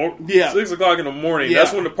 in the 6 o'clock in the morning. Yeah.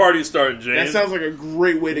 That's when the party starts, James. That sounds like a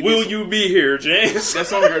great way to. Will you be here, James? That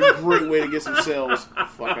sounds like a great way to get some sales.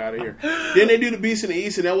 Fuck out of here. Didn't they do the Beast in the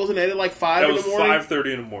East, and that wasn't at like 5 in the morning? That was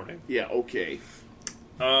 5:30 in the morning. Yeah. Okay.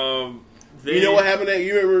 You know what happened?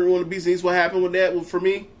 You remember when the Beast in the East? What happened with that? For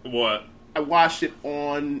me, what? I watched it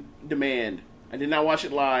on demand. I did not watch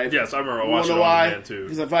it live. Yes, I remember watching it on demand too.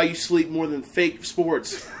 Because I value sleep more than fake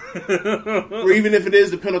sports, or even if it is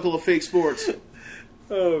the pinnacle of fake sports.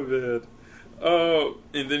 Oh, man.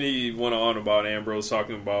 And then he went on about Ambrose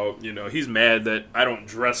talking about, he's mad that I don't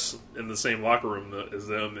dress in the same locker room as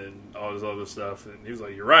them and all this other stuff. And he was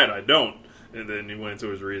like, you're right, I don't. And then he went into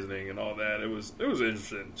his reasoning and all that. It was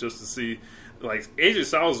interesting just to see, like, AJ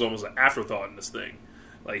Styles is almost an afterthought in this thing.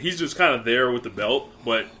 Like, he's just kind of there with the belt,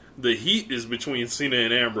 but the heat is between Cena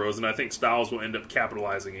and Ambrose, and I think Styles will end up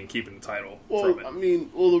capitalizing and keeping the title from it.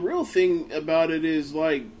 The real thing about it is,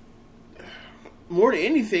 like, more than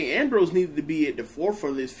anything, Ambrose needed to be at the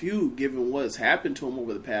forefront of this feud, given what's happened to him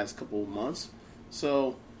over the past couple of months.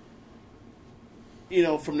 So,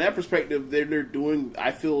 from that perspective,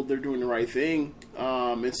 I feel they're doing the right thing.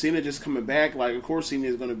 And Cena just coming back, like, of course Cena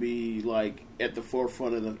is going to be, like, at the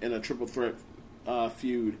forefront in a triple threat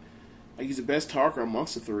feud. Like, he's the best talker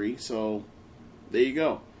amongst the three, so there you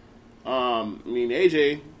go.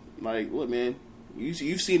 AJ, like, look, man,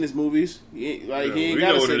 you've seen his movies. He ain't got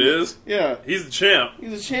know what it is. Yeah, he's the champ.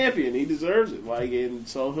 He's a champion. He deserves it. Like, and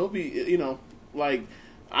so he'll be, like,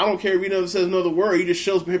 I don't care if he never says another word. He just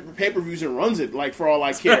shows pay-per-views and runs it. Like, for all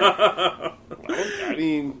I care.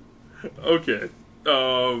 Okay.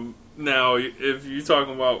 Now, if you're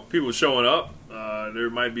talking about people showing up, there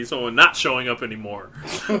might be someone not showing up anymore.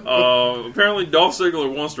 Apparently, Dolph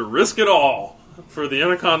Ziggler wants to risk it all for the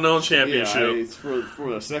Intercontinental Championship. Yeah, it's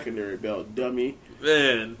for a secondary belt, dummy.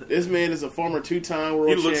 Man, this man is a former 2-time world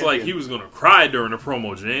champion. He looks like he was going to cry during the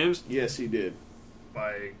promo, James. Yes, he did.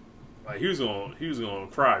 Like he was going to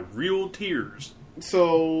cry real tears.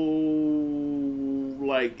 So,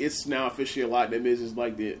 like, it's now officially a lot that Miz is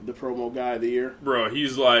like the promo guy of the year. Bro,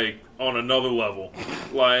 he's like on another level.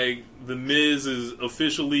 Like, the Miz is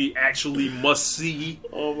officially actually must see.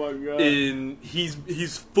 Oh my god! And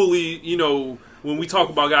he's fully, when we talk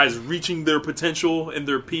about guys reaching their potential and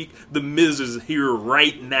their peak, the Miz is here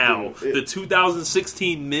right now. Dude, the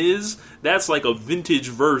 2016 Miz, that's like a vintage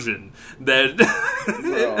version. That,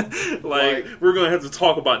 like, we're gonna have to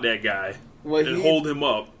talk about that guy. And hold him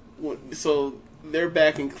up. So they're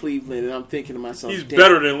back in Cleveland, and I'm thinking to myself, he's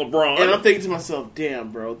better than LeBron. And I'm thinking to myself,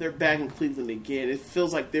 damn, bro, they're back in Cleveland again. It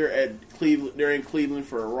feels like they're at Cleveland. They're in Cleveland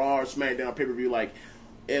for a Raw or SmackDown pay-per-view like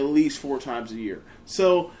at least 4 times a year.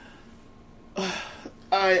 So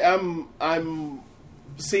I'm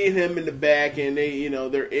seeing him in the back, and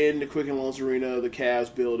they're in the Quicken Loans Arena, the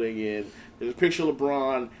Cavs building, and there's a picture of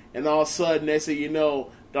LeBron, and all of a sudden they say,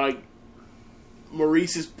 like,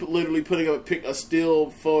 Maurice is literally putting up a still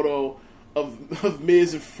photo of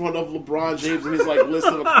Miz in front of LeBron James and his like list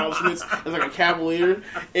of accomplishments as like a Cavalier,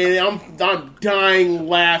 and I'm dying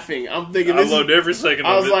laughing. I'm thinking I loved every second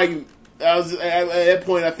of it. I was at that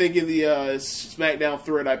point. I think in the SmackDown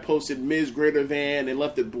thread I posted Miz greater than and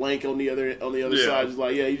left it blank on the other side. Just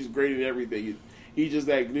like, yeah, he's just greater than everything. He's just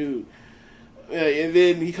that dude. And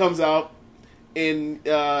then he comes out and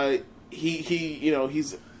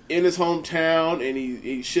he's in his hometown, and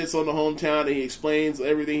he shits on the hometown, and he explains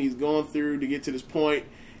everything he's gone through to get to this point.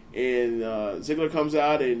 And Ziggler comes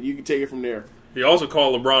out, and you can take it from there. He also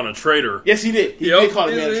called LeBron a traitor. Yes, he did. He did call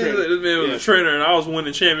the man a traitor. This man was a traitor, and I was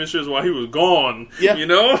winning championships while he was gone. Yeah. You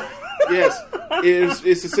know? Yes. It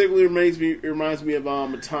specifically reminds me of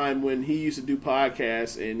a time when he used to do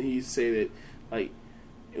podcasts, and he used to say that, like,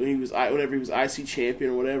 whenever he was IC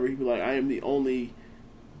champion or whatever, he'd be like, I am the only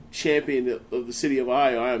champion of the city of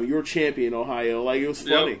Ohio. I am your champion, Ohio. Like, it was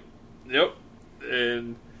funny. Yep.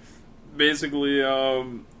 And basically,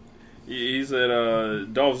 he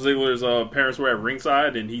said Dolph Ziggler's parents were at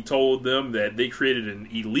ringside, and he told them that they created an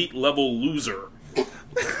elite-level loser.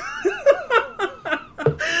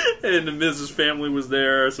 And the Miz's family was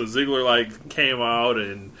there, so Ziggler like came out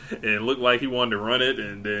and looked like he wanted to run it,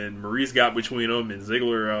 and then Maurice got between them, and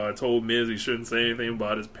Ziggler told Miz he shouldn't say anything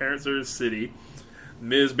about his parents or his city.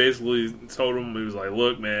 Miz basically told him, he was like,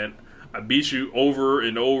 look, man, I beat you over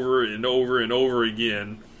and over and over and over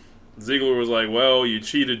again. Ziggler was like, well, you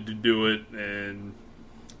cheated to do it, and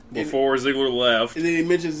before Ziggler left... And then he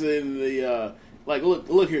mentions in the,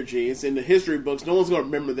 look here, G, it's in the history books, no one's going to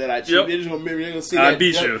remember that I cheated. Yep. They're just going to remember, they're going to see I that...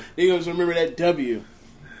 beat you. They're going to remember that W.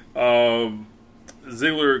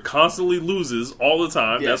 Ziggler constantly loses all the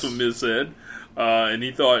time, Yes. That's what Miz said. And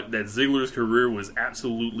he thought that Ziggler's career was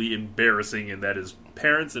absolutely embarrassing and that his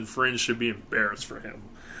parents and friends should be embarrassed for him.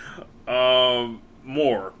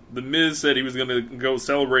 More. The Miz said he was going to go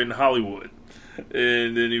celebrate in Hollywood.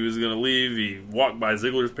 And then he was going to leave. He walked by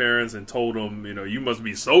Ziggler's parents and told them, you must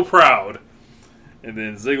be so proud. And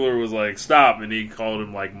then Ziggler was like, stop. And he called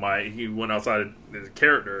him he went outside his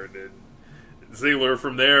character. And then Ziggler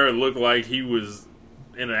from there looked like he was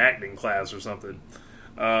in an acting class or something.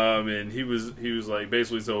 And he was like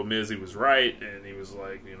basically told Miz he was right, and he was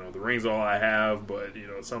like, the ring's all I have, but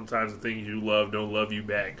sometimes the things you love don't love you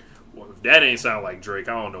back. Well, if that ain't sound like Drake,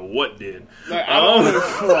 I don't know what did.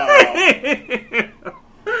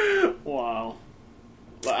 Wow.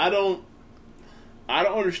 But I don't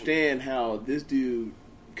understand how this dude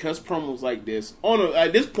cuts promos like this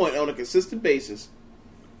at this point on a consistent basis,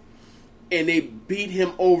 and they beat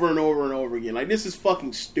him over and over and over again. Like, this is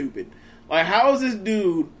fucking stupid. Like, how is this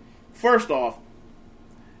dude... First off,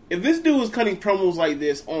 if this dude was cutting promos like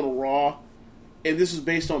this on Raw, and this was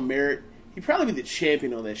based on merit, he'd probably be the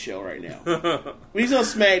champion on that show right now. When he's on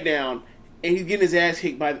SmackDown, and he's getting his ass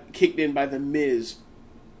kicked in by The Miz.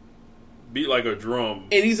 Beat like a drum.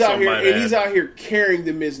 And he's out here carrying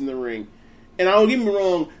The Miz in the ring. And I don't get me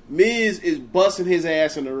wrong, Miz is busting his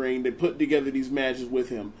ass in the ring to put together these matches with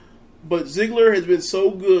him. But Ziggler has been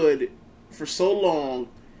so good for so long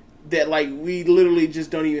that we literally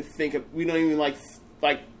just don't even think of, we don't even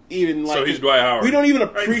So he's Dwight Howard. We don't even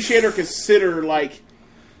appreciate or consider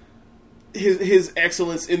his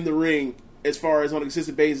excellence in the ring as far as on a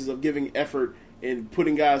consistent basis of giving effort and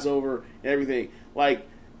putting guys over and everything.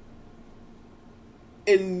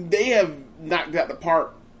 And they have knocked out the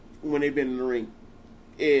park when they've been in the ring.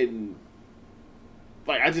 And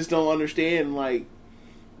I just don't understand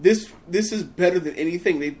This is better than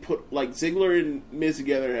anything they put. Ziggler and Miz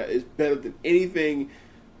together is better than anything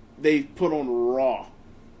they've put on Raw,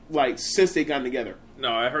 since they got together.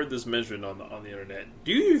 No, I heard this mentioned on the internet.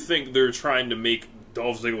 Do you think they're trying to make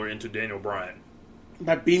Dolph Ziggler into Daniel Bryan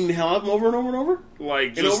by beating the hell out of him over and over and over?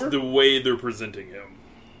 Just the way they're presenting him,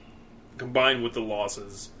 combined with the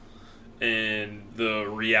losses and the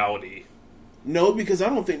reality. No, because I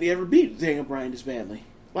don't think they ever beat Daniel Bryan this badly.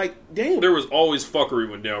 There was always fuckery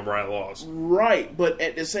when Daniel Bryan lost. Right, but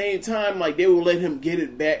at the same time, they would let him get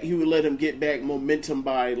it back. He would let him get back momentum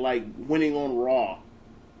by, winning on Raw.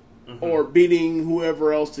 Mm-hmm. Or beating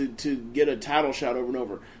whoever else to get a title shot over and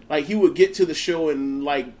over. He would get to the show and,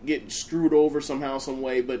 get screwed over somehow, some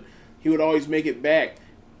way, but he would always make it back.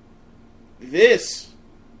 This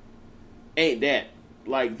ain't that.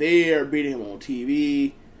 They are beating him on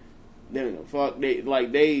TV. They don't give a fuck.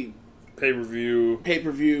 They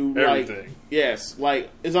Pay-per-view, everything. Yes,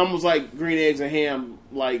 it's almost like green eggs and ham.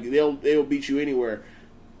 They'll beat you anywhere.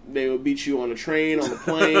 They will beat you on a train, on the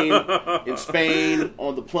plane, in Spain,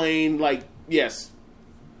 on the plane. Yes.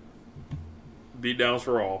 Beat downs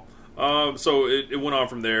for all. So it went on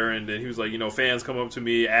from there, and then he was like, fans come up to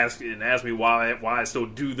me ask me why I still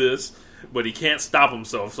do this, but he can't stop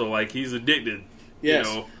himself. So like he's addicted. Yes.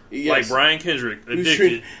 Like Brian Kendrick,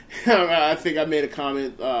 addicted. I think I made a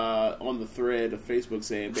comment on the thread of Facebook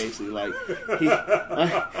saying basically like he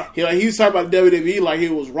was talking about WWE like it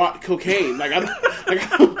was rock cocaine. Like I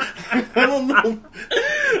don't know.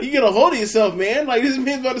 You get a hold of yourself, man. Like this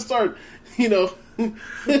man's about to start,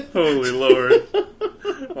 Holy Lord.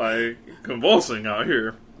 Like convulsing out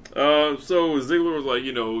here. So Ziggler was like,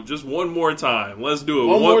 just one more time. Let's do it.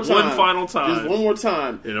 One final time. Just one more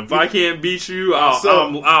time. And if I can't beat you,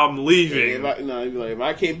 I'm leaving. He'd be like, if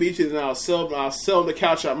I can't beat you, then I'll sell the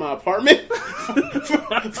couch at my apartment for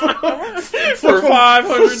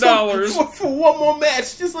 $500 for one more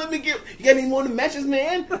match. Just let me get. You got any more than matches,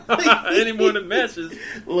 man? Any more than matches?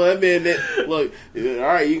 Look, man. Look, all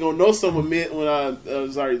right. You gonna know someone when Dolph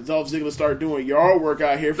Ziggler started doing yard work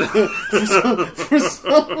out here for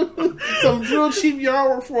some real cheap yard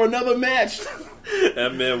work for another match.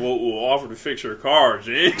 That man will offer to fix your car,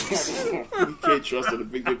 James. You can't trust him to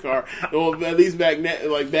fix your car. Well, at least back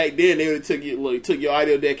then, they would have took your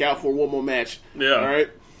audio deck out for one more match. Yeah. All right.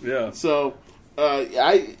 Yeah. So, we'll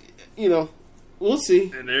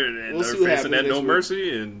see. And they're facing that No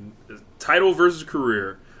Mercy and title versus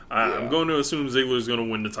career. I'm going to assume Ziggler is going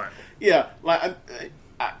to win the title. Yeah. Like,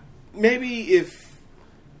 maybe if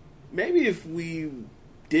we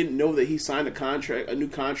didn't know that he signed a new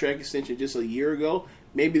contract extension just a year ago,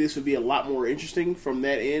 maybe this would be a lot more interesting from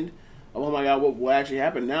that end. Oh my God, what will actually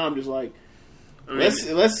happen? Now I'm just like, let's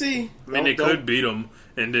see. I mean, they could beat him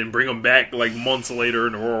and then bring him back like months later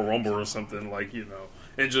in the Royal Rumble or something,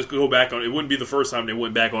 and just go back on. It wouldn't be the first time they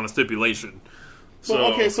went back on a stipulation.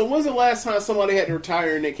 So when's the last time somebody had to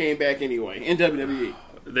retire and they came back anyway in WWE?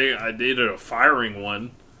 They did a firing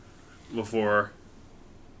one before.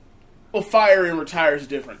 Well, fire and retire is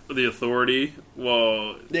different. The Authority,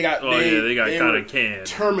 they got kind of canned,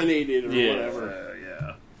 terminated, or whatever.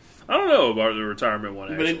 Yeah, I don't know about the retirement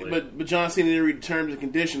one actually. But John Cena didn't read the terms and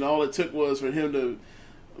conditions. All it took was for him to,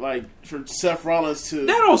 for Seth Rollins to.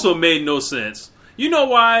 That also made no sense. You know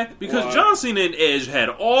why? Because John Cena and Edge had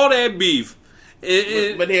all that beef.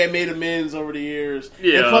 But they had made amends over the years.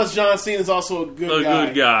 Yeah. And plus, John Cena's also a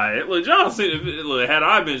good guy. Look, John Cena. Look, had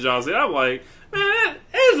I been John Cena, I'm like. Man,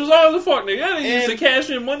 Edge was always a fuck nigga. That nigga used to cash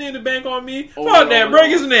in money in the bank on me. Fuck that, break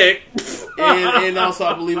his neck. and also,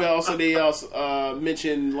 I believe they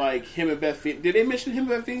mentioned him and Beth Phoenix. Did they mention him and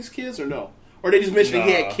Beth Phoenix kids or no? Or they just mentioned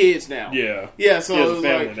he had kids now? Yeah. Yeah. So he it was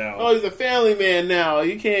like, now. He's a family man now.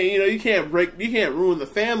 You can't ruin the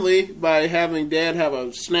family by having dad have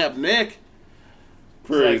a snapped neck.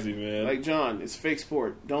 Crazy, man. Like John, it's a fake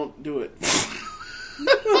sport. Don't do it.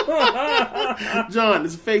 John,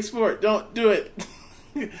 it's a fake sport. Don't do it.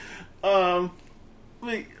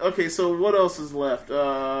 Okay, so what else is left?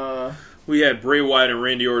 We had Bray Wyatt and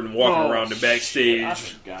Randy Orton walking around the backstage. I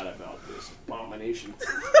forgot about this abomination.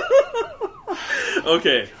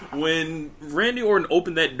 Okay, when Randy Orton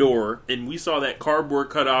opened that door and we saw that cardboard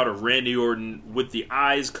cutout of Randy Orton with the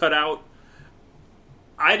eyes cut out,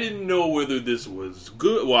 I didn't know whether this was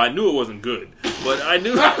good. Well, I knew it wasn't good, but I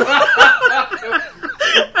knew.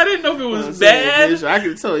 I didn't know if it was bad. I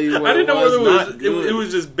can tell you. I didn't know whether it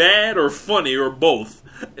was just bad or funny or both.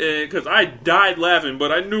 Because I died laughing,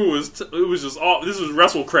 but I knew it was just all. This was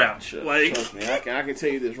wrestle crap. Trust me, I can tell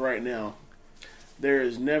you this right now. There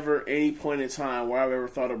is never any point in time where I've ever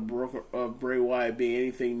thought of Bray Wyatt being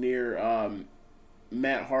anything near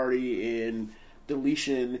Matt Hardy and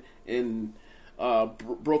Deletion and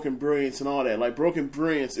Broken Brilliance and all that. Like, Broken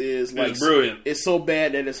Brilliance is like brilliant. It's so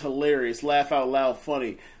bad that it's hilarious, laugh out loud,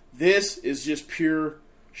 funny. This is just pure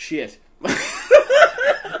shit.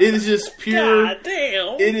 It is just pure. God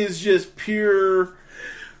damn. It is just pure,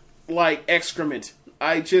 excrement.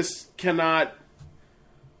 I just cannot.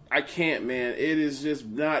 I can't, man. It is just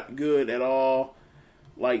not good at all.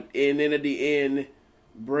 And then at the end,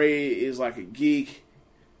 Bray is like a geek.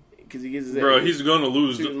 Because he gets his he's gonna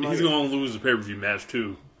lose. He's gonna lose the pay-per-view match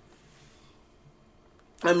too.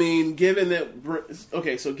 I mean, given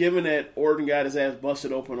that Orton got his ass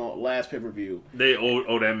busted open on last pay-per-view, they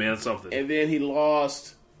owe that man something. And then he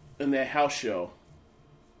lost in that house show,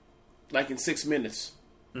 in 6 minutes.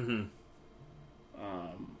 Mm-hmm.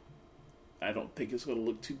 I don't think it's going to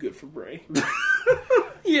look too good for Bray.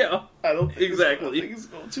 Yeah, I don't think exactly. I think it's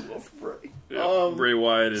going too well for Bray. Yeah, Bray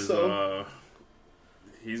Wyatt is.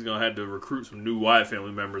 He's gonna have to recruit some new Wyatt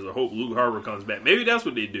family members. I hope Luke Harper comes back. Maybe that's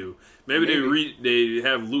what they do. Maybe. They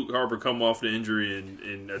have Luke Harper come off the injury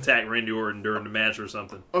and attack Randy Orton during the match or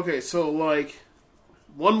something. Okay, so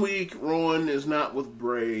 1 week Rowan is not with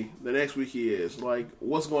Bray, the next week he is. Like,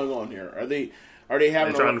 what's going on here? Are they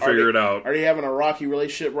having trying to figure it out? Are they having a rocky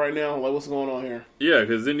relationship right now? Like, what's going on here? Yeah,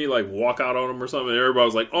 because didn't he like walk out on him or something? And everybody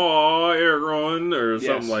was like, "Oh, Eric Rowan," or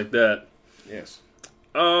something like that. Yes.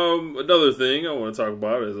 Another thing I want to talk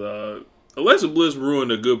about is Alexa Bliss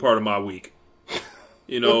ruined a good part of my week.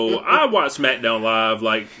 You know, I watch SmackDown live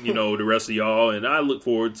like, you know, the rest of y'all, and I look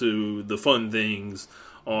forward to the fun things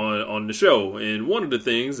on the show. And one of the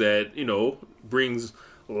things that, you know, brings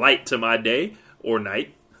light to my day or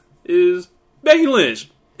night is Becky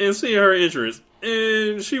Lynch and seeing her entrance.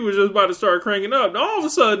 And she was just about to start cranking up. And all of a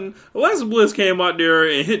sudden, Alexa Bliss came out there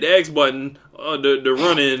and hit the X button, the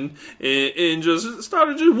run in, and just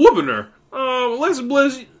started just whooping her. Alexa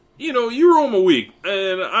Bliss, you know, you ruined my week.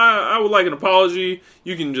 And I would like an apology.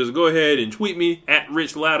 You can just go ahead and tweet me at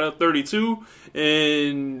RichLatta32.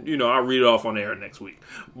 And, you know, I'll read it off on air next week.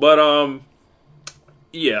 But,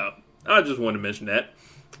 yeah, I just wanted to mention that.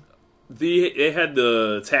 They had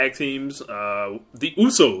the tag teams. The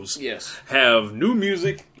Usos have new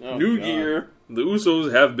music, new gear. The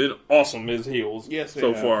Usos have been awesome as heels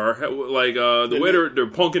so far. Like, the way they're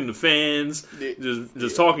punking the fans,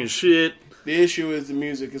 just talking shit. The issue is the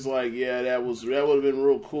music is like, yeah, that would have been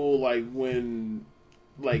real cool. Like when,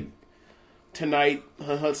 like tonight,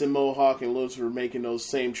 Hudson Mohawk and Lewis were making those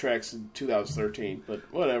same tracks in 2013. But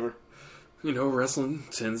whatever. You know, wrestling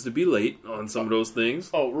tends to be late on some of those things.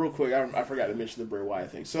 Oh, real quick, I forgot to mention the Bray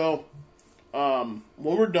Wyatt thing. So, when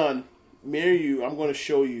we're done, me and you, I'm going to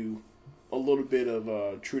show you a little bit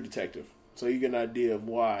of True Detective, so you get an idea of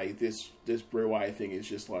why this Bray Wyatt thing is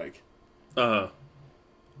just like, like,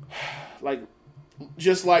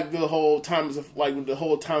 just like the whole time is a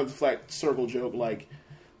flat circle joke. Like,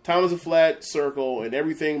 time is a flat circle, and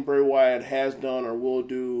everything Bray Wyatt has done or will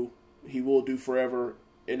do, he will do forever.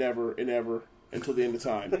 And ever until the end of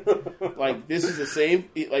time. Like, this is the same.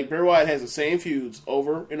 Like, Bray Wyatt has the same feuds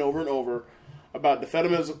over and over and over about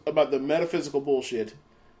the metaphysical bullshit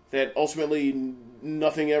that ultimately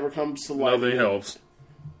nothing ever comes to light. Nothing helps,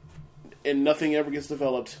 and nothing ever gets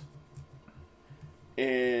developed.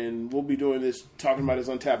 And we'll be doing this, talking about his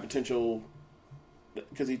untapped potential,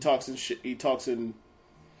 because he talks in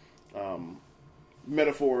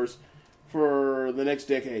metaphors for the next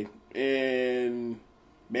decade. And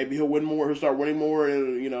maybe he'll win more. He'll start winning more,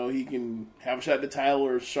 and, you know, he can have a shot at the title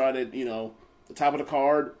or a shot at, you know, the top of the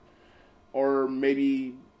card, or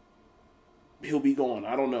maybe he'll be gone.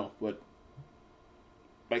 I don't know, but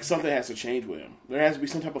like, something has to change with him. There has to be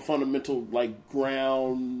some type of fundamental, like,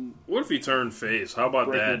 ground. What if he turned face? How about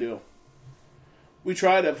that? Deal. We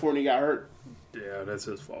tried that before and he got hurt. Yeah, that's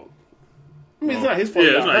his fault. I mean, it's not his fault.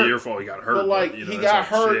 Yeah, it's not your fault he got hurt. But, like, you know, he got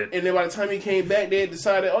hurt, shit. and then by the time he came back, they had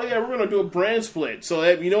decided, oh, yeah, we're going to do a brand split. So,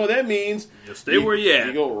 that, you know what that means? Just stay where you at.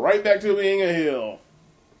 You go right back to being a heel.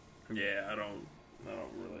 Yeah, I don't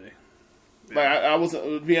really. Yeah. Like, I wasn't,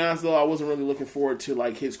 to be honest, though, I wasn't really looking forward to,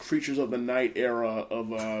 like, his Creatures of the Night era of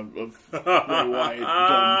Bray Wyatt.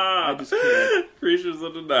 I just can't. Creatures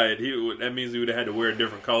of the Night. That means he would have had to wear a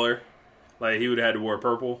different color. Like, he would have had to wear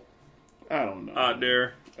purple. I don't know. Out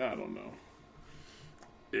there. I don't know.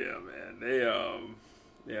 Yeah, man.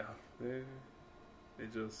 They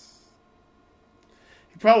just.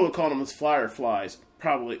 He probably would call them as Fireflies.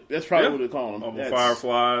 Probably. That's probably what they call them.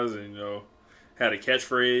 Fireflies, and, you know, had a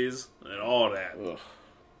catchphrase and all that. Ugh.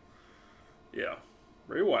 Yeah.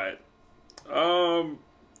 Bray Wyatt.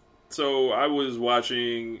 So I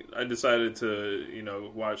decided to, you know,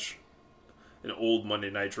 watch an old Monday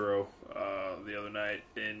Nitro the other night.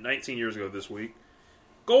 And 19 years ago this week,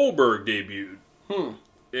 Goldberg debuted.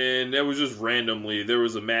 And that was just randomly. There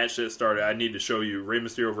was a match that started. I need to show you. Rey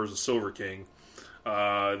Mysterio versus Silver King.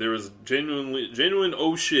 There was genuine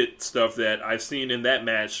oh shit stuff that I've seen in that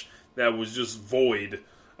match that was just void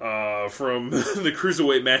from the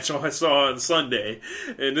Cruiserweight match I saw on Sunday.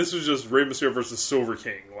 And this was just Rey Mysterio versus Silver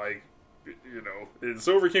King. Like, you know, and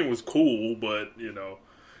Silver King was cool, but, you know,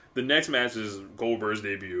 the next match is Goldberg's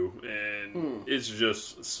debut. And it's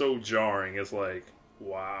just so jarring. It's like,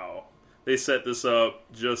 wow. They set this up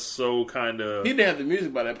just so kind of. He didn't have the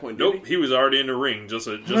music by that point, did Nope, he was already in the ring, just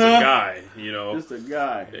a guy, you know. Just a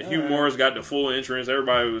guy. Hugh Morris got the full entrance.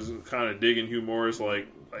 Everybody was kind of digging Hugh Morris, like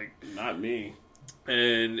not me.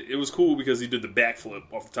 And it was cool because he did the backflip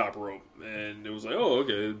off the top rope, and it was like, oh,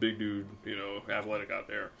 okay, big dude, you know, athletic out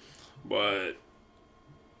there. But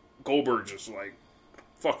Goldberg just like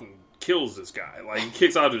fucking kills this guy. Like, he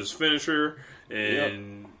kicks out his finisher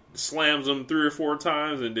and. Slams him 3 or 4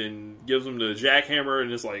 times and then gives him the jackhammer,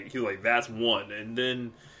 and it's like, he's like, that's one. And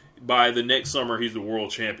then by the next summer, he's the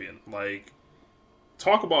world champion. Like,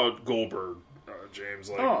 talk about Goldberg James.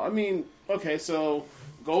 Like, I mean, okay, so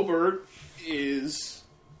Goldberg is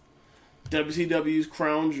WCW's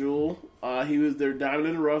crown jewel. He was their diamond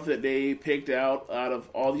in the rough that they picked out of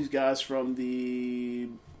all these guys from the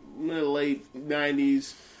late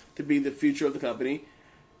 90s to be the future of the company.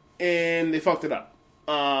 And they fucked it up.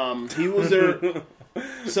 He was their...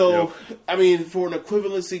 So, yep. I mean, for an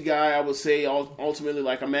equivalency guy, I would say ultimately,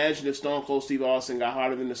 like, imagine if Stone Cold Steve Austin got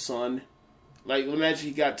hotter than the sun. Like, imagine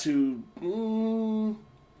he got to...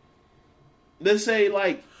 let's say,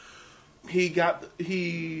 like,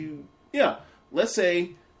 let's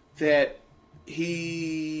say that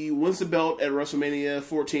he wins the belt at WrestleMania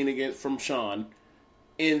 14 from Shawn.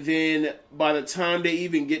 And then by the time they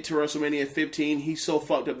even get to WrestleMania 15, he's so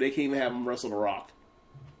fucked up they can't even have him wrestle The Rock.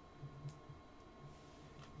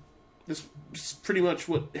 That's pretty much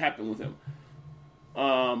what happened with him.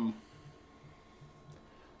 I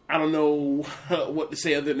don't know what to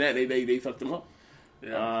say other than that. They fucked him up.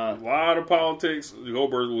 Yeah, a lot of politics.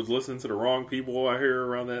 Goldberg was listening to the wrong people I hear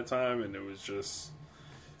around that time, and it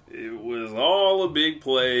was all a big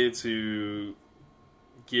play to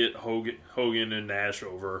get Hogan and Nash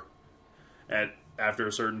over after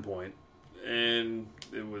a certain point, and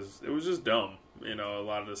it was just dumb. You know, a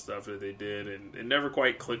lot of the stuff that they did, and it never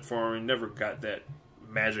quite clicked for him. Never got that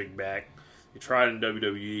magic back. He tried in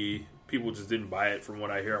WWE. People just didn't buy it from what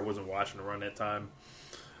I hear. I wasn't watching the run that time.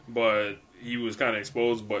 But he was kind of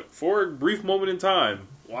exposed. But for a brief moment in time,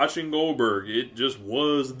 watching Goldberg, it just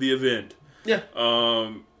was the event. Yeah.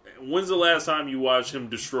 When's the last time you watched him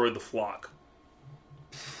destroy the flock?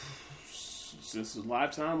 Since his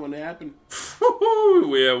lifetime when it happened.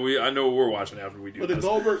 I know we're watching after we do. But this.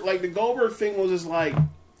 the Goldberg thing was just like,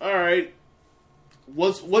 all right,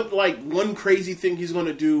 what like one crazy thing he's going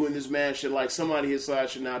to do in this match that like somebody his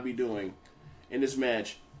size should not be doing in this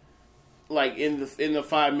match, like in the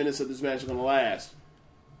 5 minutes that this match is going to last,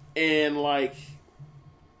 and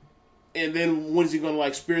then when is he going to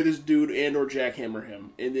like spear this dude and or jackhammer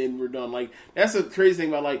him, and then we're done. Like that's the crazy thing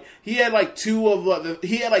about like he had like two of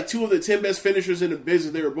the 10 best finishers in the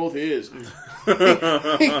business. They were both his.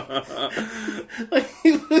 Like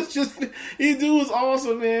he dude was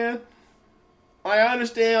awesome, man. I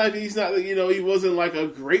understand like he's not, you know, he wasn't like a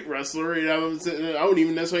great wrestler. You know, I wouldn't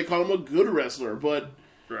even necessarily call him a good wrestler, but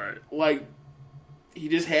right, like he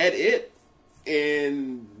just had it.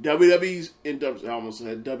 And WWE's I almost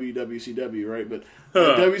said WWCW, right? But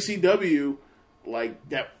WCW, like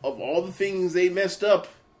that of all the things they messed up,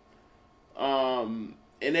 in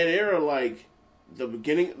that era, like the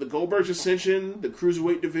beginning, the Goldberg's ascension, the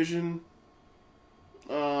cruiserweight division,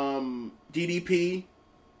 DDP,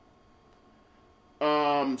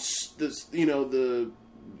 the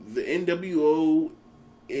NWO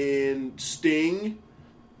and Sting,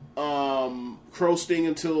 Crow Sting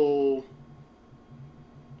until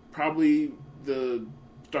probably the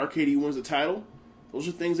Starrcade wins the title. Those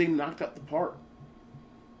are things they knocked out the park.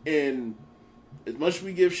 And as much as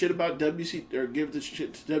we give shit about give the shit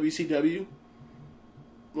to WCW,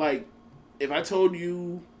 like if I told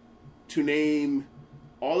you to name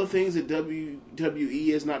all the things that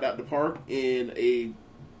WWE has knocked out the park in a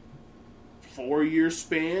 4-year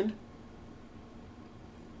span,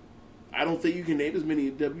 I don't think you can name as many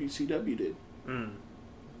as WCW did. Mm.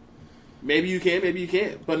 Maybe you can, maybe you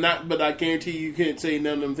can't, but I guarantee you can't say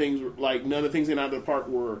none of them things. Like none of the things in out of the park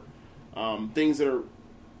were things that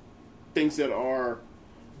are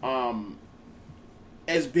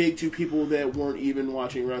as big to people that weren't even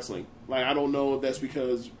watching wrestling. Like I don't know if that's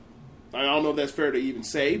because I don't know if that's fair to even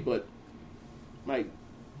say, but like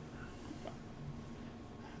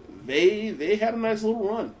they had a nice little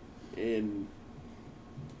run, and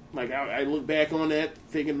like I look back on that,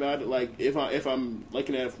 thinking about it, like if I'm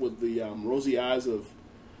looking at it with the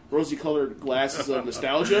rosy colored glasses of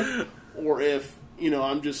nostalgia, or if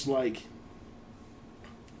I'm just like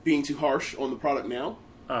being too harsh on the product now.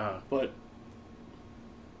 But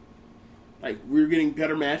like we're getting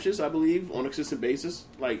better matches, I believe, on a consistent basis,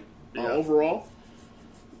 like overall.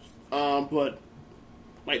 But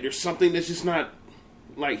like there's something that's just not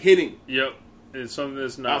like hitting. Yep, it's something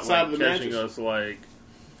that's not outside like, of the catching matches. Us like.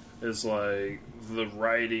 It's like the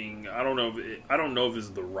writing. I don't know if it's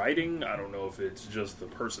the writing. I don't know if it's just the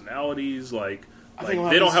personalities. Like they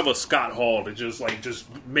don't have a Scott Hall to just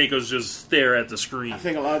make us just stare at the screen. I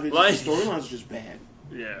think a lot of it, like, the storylines are just bad.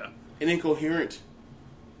 Yeah, and incoherent.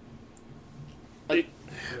 I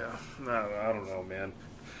don't know, man.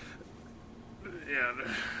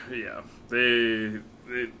 Yeah.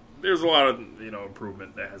 There's a lot of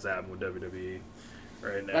improvement that has happened with WWE.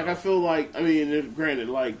 Right now. Like I feel like, I mean, granted,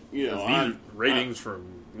 like these ratings from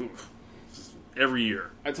every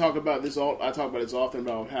year. I talk about this often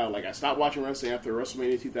about how like I stopped watching wrestling after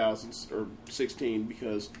WrestleMania 2000 or 16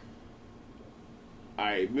 because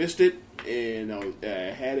I missed it and I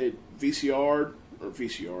had it VCR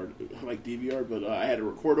like DVR, but I had a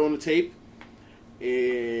recorder on the tape,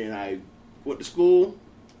 and I went to school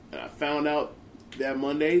and I found out that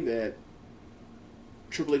Monday that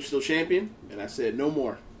Triple H was still champion, and I said no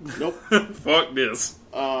more. Nope. Fuck this.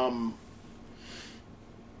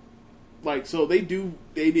 Like, so they do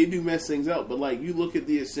mess things up, but like you look at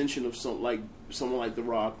the ascension of someone like The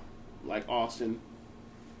Rock, like Austin.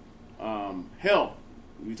 Hell,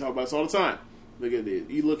 we talk about this all the time. Look at it.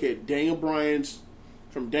 You look at Daniel Bryan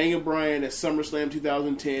at SummerSlam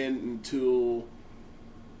 2010 until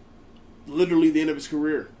literally the end of his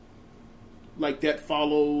career. Like that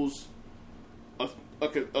follows a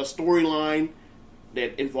storyline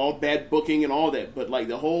that involved bad booking and all that, but like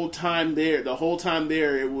the whole time there,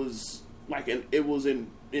 it was like it was an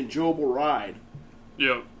enjoyable ride.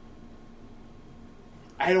 Yeah.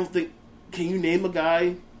 I don't think. Can you name a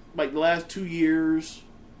guy like the last 2 years?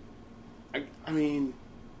 I mean,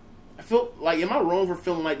 I feel like, am I wrong for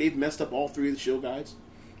feeling like they've messed up all three of the Shield guys?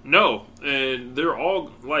 No, and they're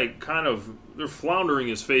all like they're floundering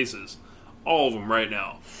as faces, all of them right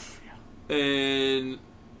now, and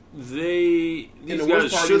these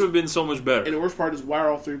guys should have been so much better. And the worst part is, why are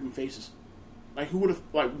all three of them faces? Like, who would have,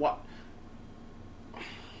 like, what?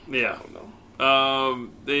 Yeah. I don't know.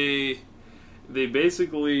 They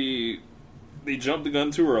basically jumped the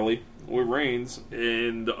gun too early with Reigns,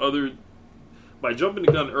 and by jumping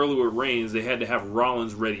the gun early with Reigns, they had to have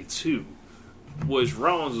Rollins ready too. Which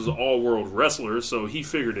Rollins was an all-world wrestler, so he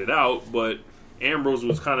figured it out, but Ambrose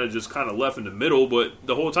was kind of left in the middle, but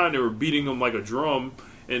the whole time they were beating him like a drum,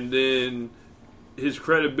 and then his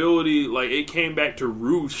credibility, like, it came back to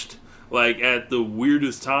roost, like, at the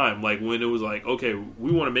weirdest time, like, when it was like, okay,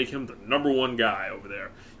 we want to make him the number one guy over there.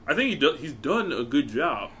 I think he's done a good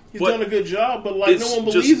job. He's done a good job, but, like, no one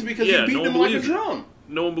believes it because he beat them like a drum.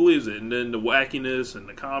 No one believes it, and then the wackiness and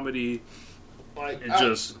the comedy, like,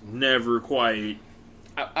 just never quite.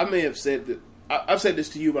 I may have said that. I've said this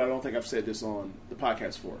to you, but I don't think I've said this on the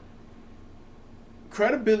podcast before.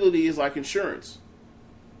 Credibility is like insurance.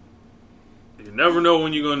 You never know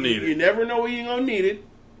when you're going to need it. You never know when you're going to need it,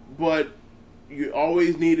 but you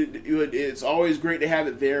always need it. It's always great to have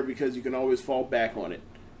it there because you can always fall back on it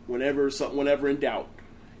whenever in doubt.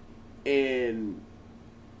 And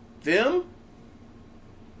them,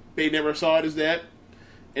 they never saw it as that.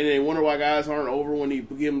 And they wonder why guys aren't over when you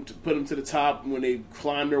put them to the top, when they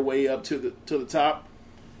climb their way up to the top.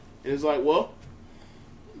 And it's like, well,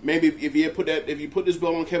 maybe if you put this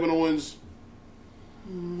belt on Kevin Owens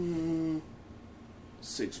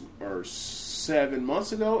 6 or 7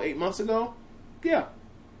 months ago, 8 months ago, yeah,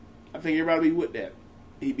 I think everybody would be with that.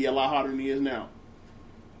 He'd be a lot hotter than he is now.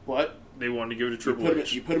 But they wanted to give it to Triple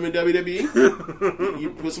H. You put him in WWE. You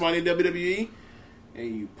put somebody in WWE.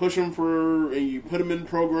 And you push them and you put them in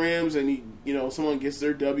programs, and someone gets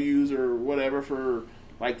their W's or whatever for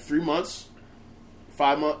like 3 months,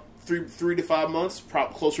 5 months, 3 to 5 months,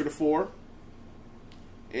 closer to 4.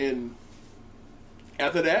 And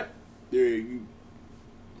after that, you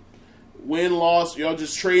win, loss. Y'all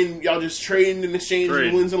just trade in exchange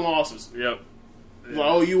of wins and losses. Yep. Like,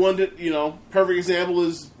 oh, you won it. Perfect example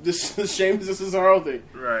is this Sheamus and Cesaro thing.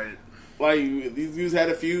 Right. Like, these dudes had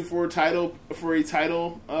a feud for a title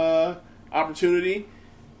opportunity,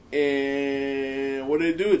 and what did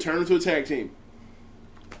it do? It turned into a tag team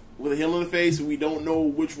with a heel in the face, and we don't know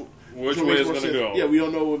which way it's going to go. Yeah, we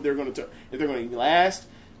don't know if they're going to last.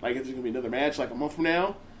 Like, if there's going to be another match like a month from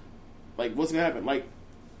now. Like, what's going to happen? Like,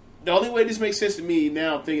 the only way this makes sense to me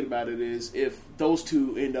now, thinking about it, is if those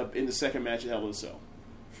two end up in the second match at Hell in a Cell,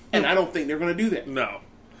 and I don't think they're going to do that. No.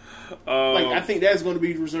 I think that's going to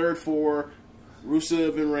be reserved for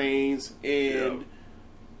Rusev and Reigns and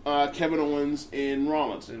Kevin Owens and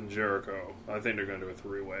Rollins and Jericho. I think they're going to do a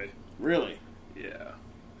 3-way. Really? Yeah.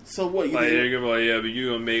 So what? They're going to be like, yeah, but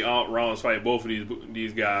you're going to make Rollins fight both of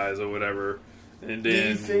these guys or whatever. And then, do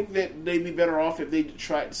you think that they'd be better off if they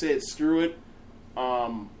said, screw it,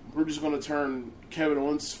 we're just going to turn Kevin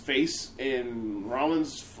Owens face and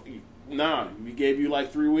Rollins? Nah, we gave you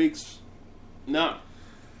like 3 weeks. Nah.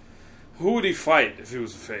 Who would he fight if he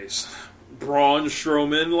was a face? Braun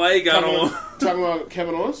Strowman? Talking about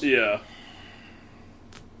Kevin Owens? Yeah.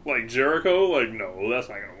 Like Jericho? Like, no, that's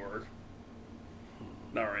not going to work.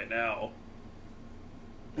 Not right now.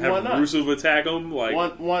 Have why not? Rusev attack him?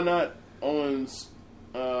 Like, why not Owens,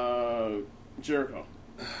 Jericho?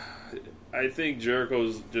 I think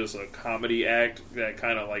Jericho's just a comedy act that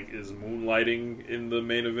kind of like is moonlighting in the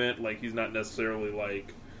main event. Like he's not necessarily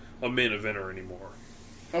like a main eventer anymore.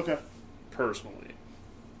 Okay. Personally,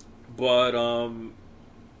 but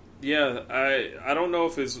yeah, I don't know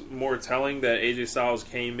if it's more telling that AJ Styles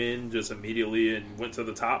came in just immediately and went to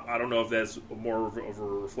the top. I don't know if that's more of a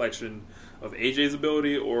reflection of AJ's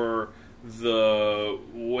ability or the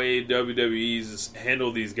way WWE's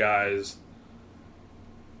handle these guys,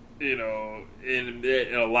 you know, and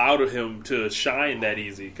it allowed him to shine that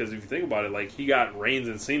easy. Because if you think about it, like he got Reigns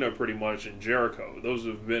and Cena pretty much in Jericho. Those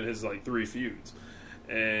have been his like 3 feuds,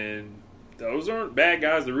 and those aren't bad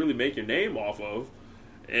guys to really make your name off of.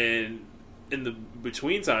 And in the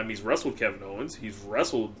between time, he's wrestled Kevin Owens. He's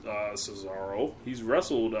wrestled Cesaro. He's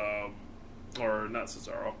wrestled, or not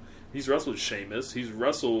Cesaro. He's wrestled Sheamus. He's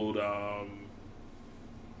wrestled, I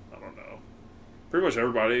don't know, pretty much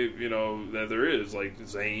everybody, you know, that there is. Like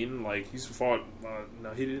Zayn. Like he's fought.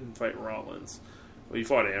 No, he didn't fight Rollins. Well, he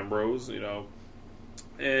fought Ambrose. You know,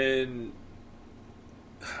 and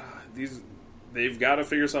they've got to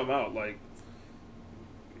figure something out. Like.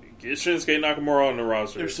 Get Shinsuke Nakamura on the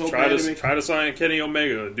roster. They're so try bad to sign Kenny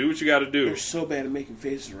Omega. Do what you got to do. They're so bad at making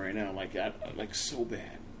faces right now. Like so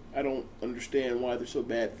bad. I don't understand why they're so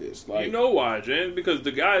bad at this. Like, you know why, Jen? Because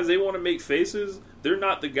the guys they want to make faces, they're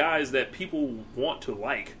not the guys that people want to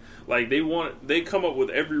like. Like they come up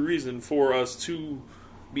with every reason for us to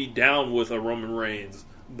be down with a Roman Reigns,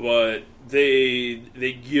 but they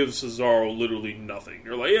give Cesaro literally nothing.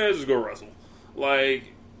 They're like, yeah, just go wrestle.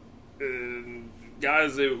 Like.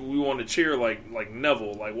 Guys that we want to cheer like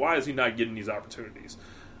Neville, like why is he not getting these opportunities?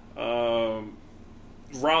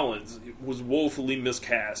 Rollins was woefully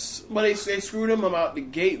miscast, but they screwed him out the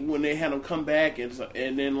gate when they had him come back,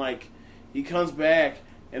 and then like he comes back,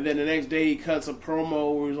 and then the next day he cuts a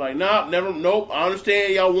promo where he's like, nope, I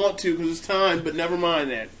understand y'all want to because it's time, but never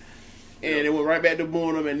mind that. And it went right back to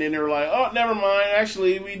booing him, and then they were like, oh, never mind,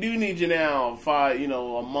 actually we do need you now.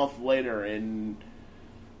 A month later, and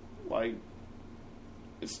like.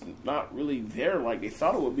 It's not really there like they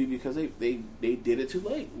thought it would be because they did it too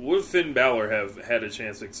late. Would Finn Balor have had a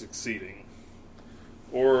chance of succeeding?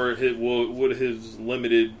 Or would his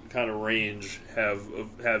limited kind of range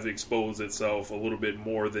have exposed itself a little bit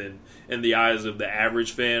more than in the eyes of the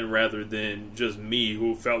average fan rather than just me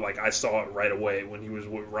who felt like I saw it right away when he was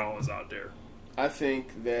with Rollins out there? I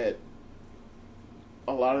think that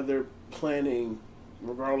a lot of their planning,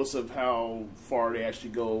 regardless of how far they actually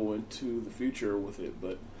go into the future with it,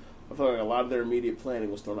 but I feel like a lot of their immediate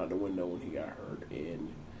planning was thrown out the window when he got hurt,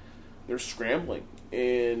 and they're scrambling,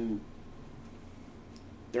 and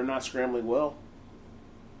they're not scrambling well.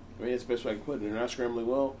 I mean, that's the best way I can put it. They're not scrambling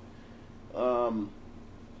well.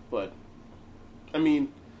 But, I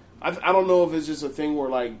mean, I don't know if it's just a thing where,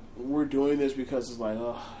 like, we're doing this because it's like,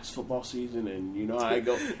 oh, it's football season, and you know how I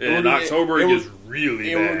go. In October, it gets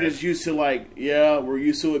really bad. And we're just used to, like, we're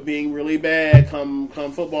used to it being really bad come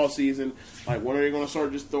football season. Like, when are they going to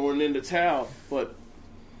start just throwing in the towel? But,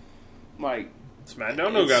 like...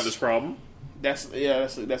 SmackDown don't got this problem. That's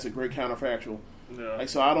a great counterfactual. Yeah. Like,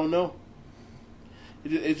 so I don't know.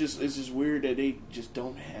 It's just weird that they just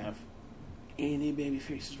don't have any baby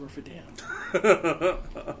faces worth a damn.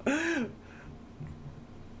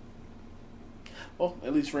 Well,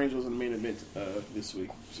 at least Reigns was in the main event this week.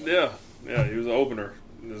 So. Yeah, he was an opener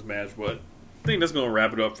in this match, but I think that's going to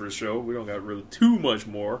wrap it up for the show. We don't got really too much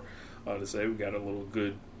more to say. We got a little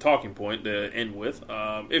good talking point to end with.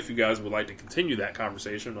 If you guys would like to continue that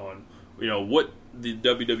conversation on, what the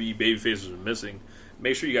WWE babyfaces are missing,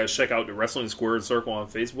 make sure you guys check out the Wrestling Squared Circle on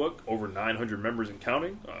Facebook. Over 900 members and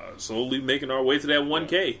counting. Slowly making our way to that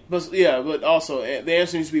 1K. But also, the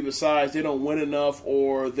answer needs to be besides they don't win enough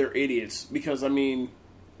or they're idiots. Because, I mean,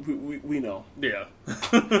 we know. Yeah.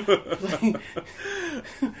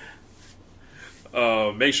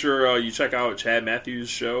 Make sure you check out Chad Matthews'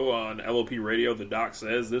 show on LOP Radio, The Doc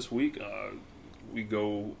Says, this week. We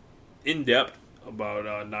go in-depth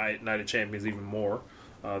about Night of Champions even more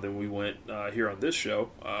than we went here on this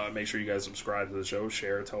show. Make sure you guys subscribe to the show,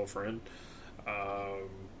 share, tell a friend.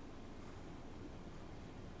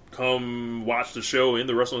 Come watch the show in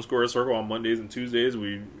the Wrestling Square Circle on Mondays and Tuesdays.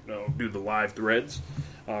 We do the live threads.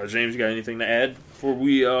 James, you got anything to add before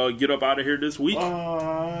we get up out of here this week?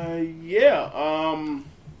 Yeah.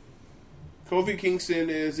 Kofi Kingston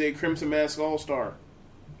is a Crimson Mask All-Star.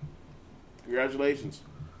 Congratulations,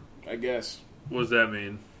 I guess. What does that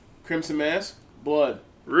mean? Crimson Mask? Blood.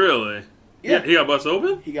 Really? Yeah. He got bust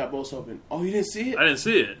open? He got bust open. Oh, you didn't see it? I didn't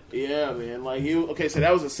see it. Yeah, man. So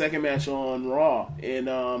that was the second match on Raw.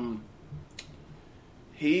 And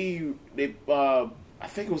I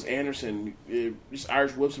think it was Anderson. Just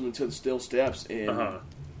Irish whips him into the steel steps, and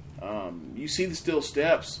you see the steel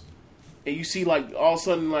steps, and you see like all of a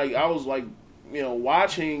sudden like I was like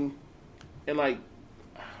watching, and like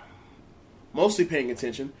mostly paying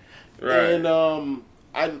attention, Right. and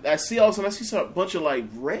I see all of a sudden I see a bunch of like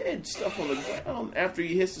red stuff on the ground after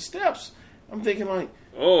he hits the steps. I'm thinking like,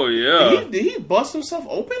 oh yeah, did he bust himself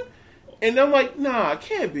open? And I'm like, nah, it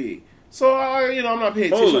can't be. So I'm not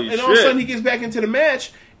paying attention. Holy and all of a shit. sudden he gets back into the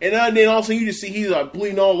match, and then all of a sudden you just see he's like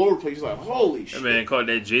bleeding all over the place. He's like, holy shit! That man called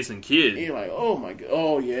that Jason Kidd. And you're like, oh my god,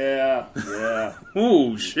 oh yeah.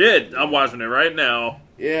 Ooh shit! I'm watching it right now.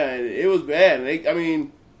 Yeah, and it was bad.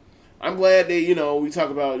 And I'm glad they, we talk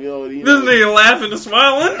about, This nigga laughing and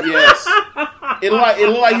smiling. Yes. It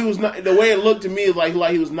looked like he was not. The way it looked to me is like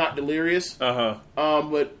he was not delirious.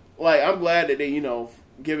 But like I'm glad that they,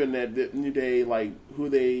 given that the New Day, like who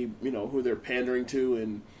they're pandering to,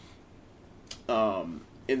 and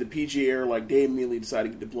in the PG era, like they immediately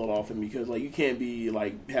decided to get the blood off him because like you can't be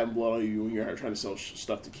like having blood on you when you're trying to sell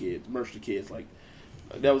stuff to kids, merch to kids. Like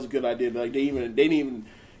that was a good idea. But, like they didn't even,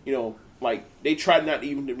 like they tried not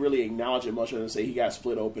even to really acknowledge it much other than say he got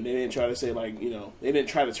split open. They didn't try to say like they didn't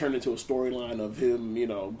try to turn it into a storyline of him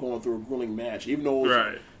going through a grueling match, even though it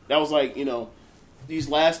was, that was like these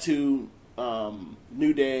last two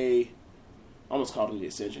New Day, I almost called it the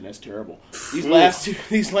Ascension. That's terrible. These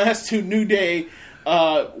last two New Day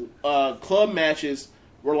club matches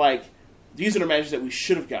were like these are the matches that we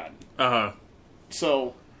should have gotten.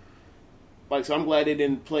 So I'm glad they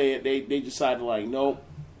didn't play it. They decided like nope.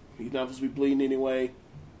 He's not supposed to be bleeding anyway.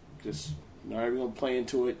 Just not even going to play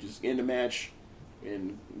into it. Just end the match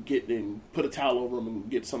and put a towel over him and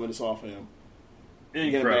get some of this off of him.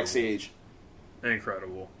 Incredible. Get him backstage.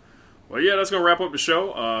 Incredible. Well, yeah, that's going to wrap up the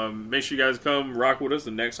show. Make sure you guys come rock with us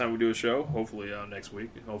the next time we do a show. Hopefully next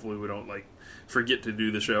week. Hopefully we don't forget to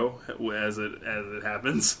do the show as it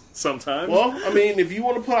happens sometimes. Well, if you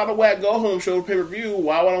want to put out a whack go home show pay-per-view,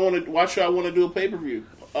 why should I want to do a pay-per-view?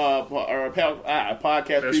 Or a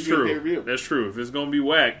podcast preview pay-per-view. That's true. If it's going to be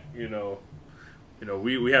whack,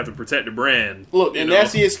 we have to protect the brand. Look, and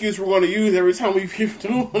that's the excuse we're going to use every time we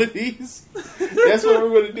do one of these. That's what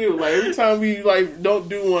we're going to do. Like every time we don't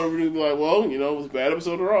do one, we're going to be like, well, it was a bad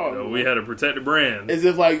episode of Raw. We had to protect the brand. As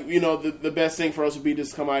if the best thing for us would be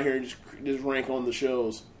just come out here and just rank on the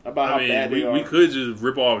shows about how bad they are. We could just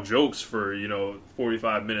rip off jokes for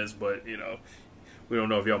 45 minutes, but we don't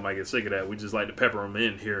know if y'all might get sick of that. We just like to pepper them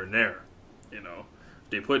in here and there. If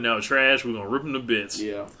they're putting out trash, we're going to rip them to bits.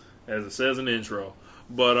 Yeah. As it says in the intro.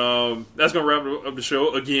 But that's going to wrap up the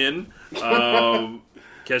show again.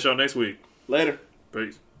 Catch y'all next week. Later.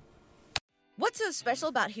 Peace. What's so special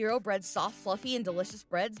about Hero Bread's soft, fluffy, and delicious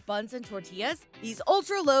breads, buns, and tortillas? These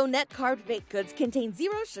ultra-low net-carb baked goods contain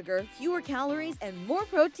zero sugar, fewer calories, and more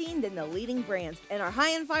protein than the leading brands, and are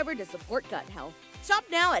high in fiber to support gut health. Shop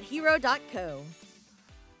now at Hero.co.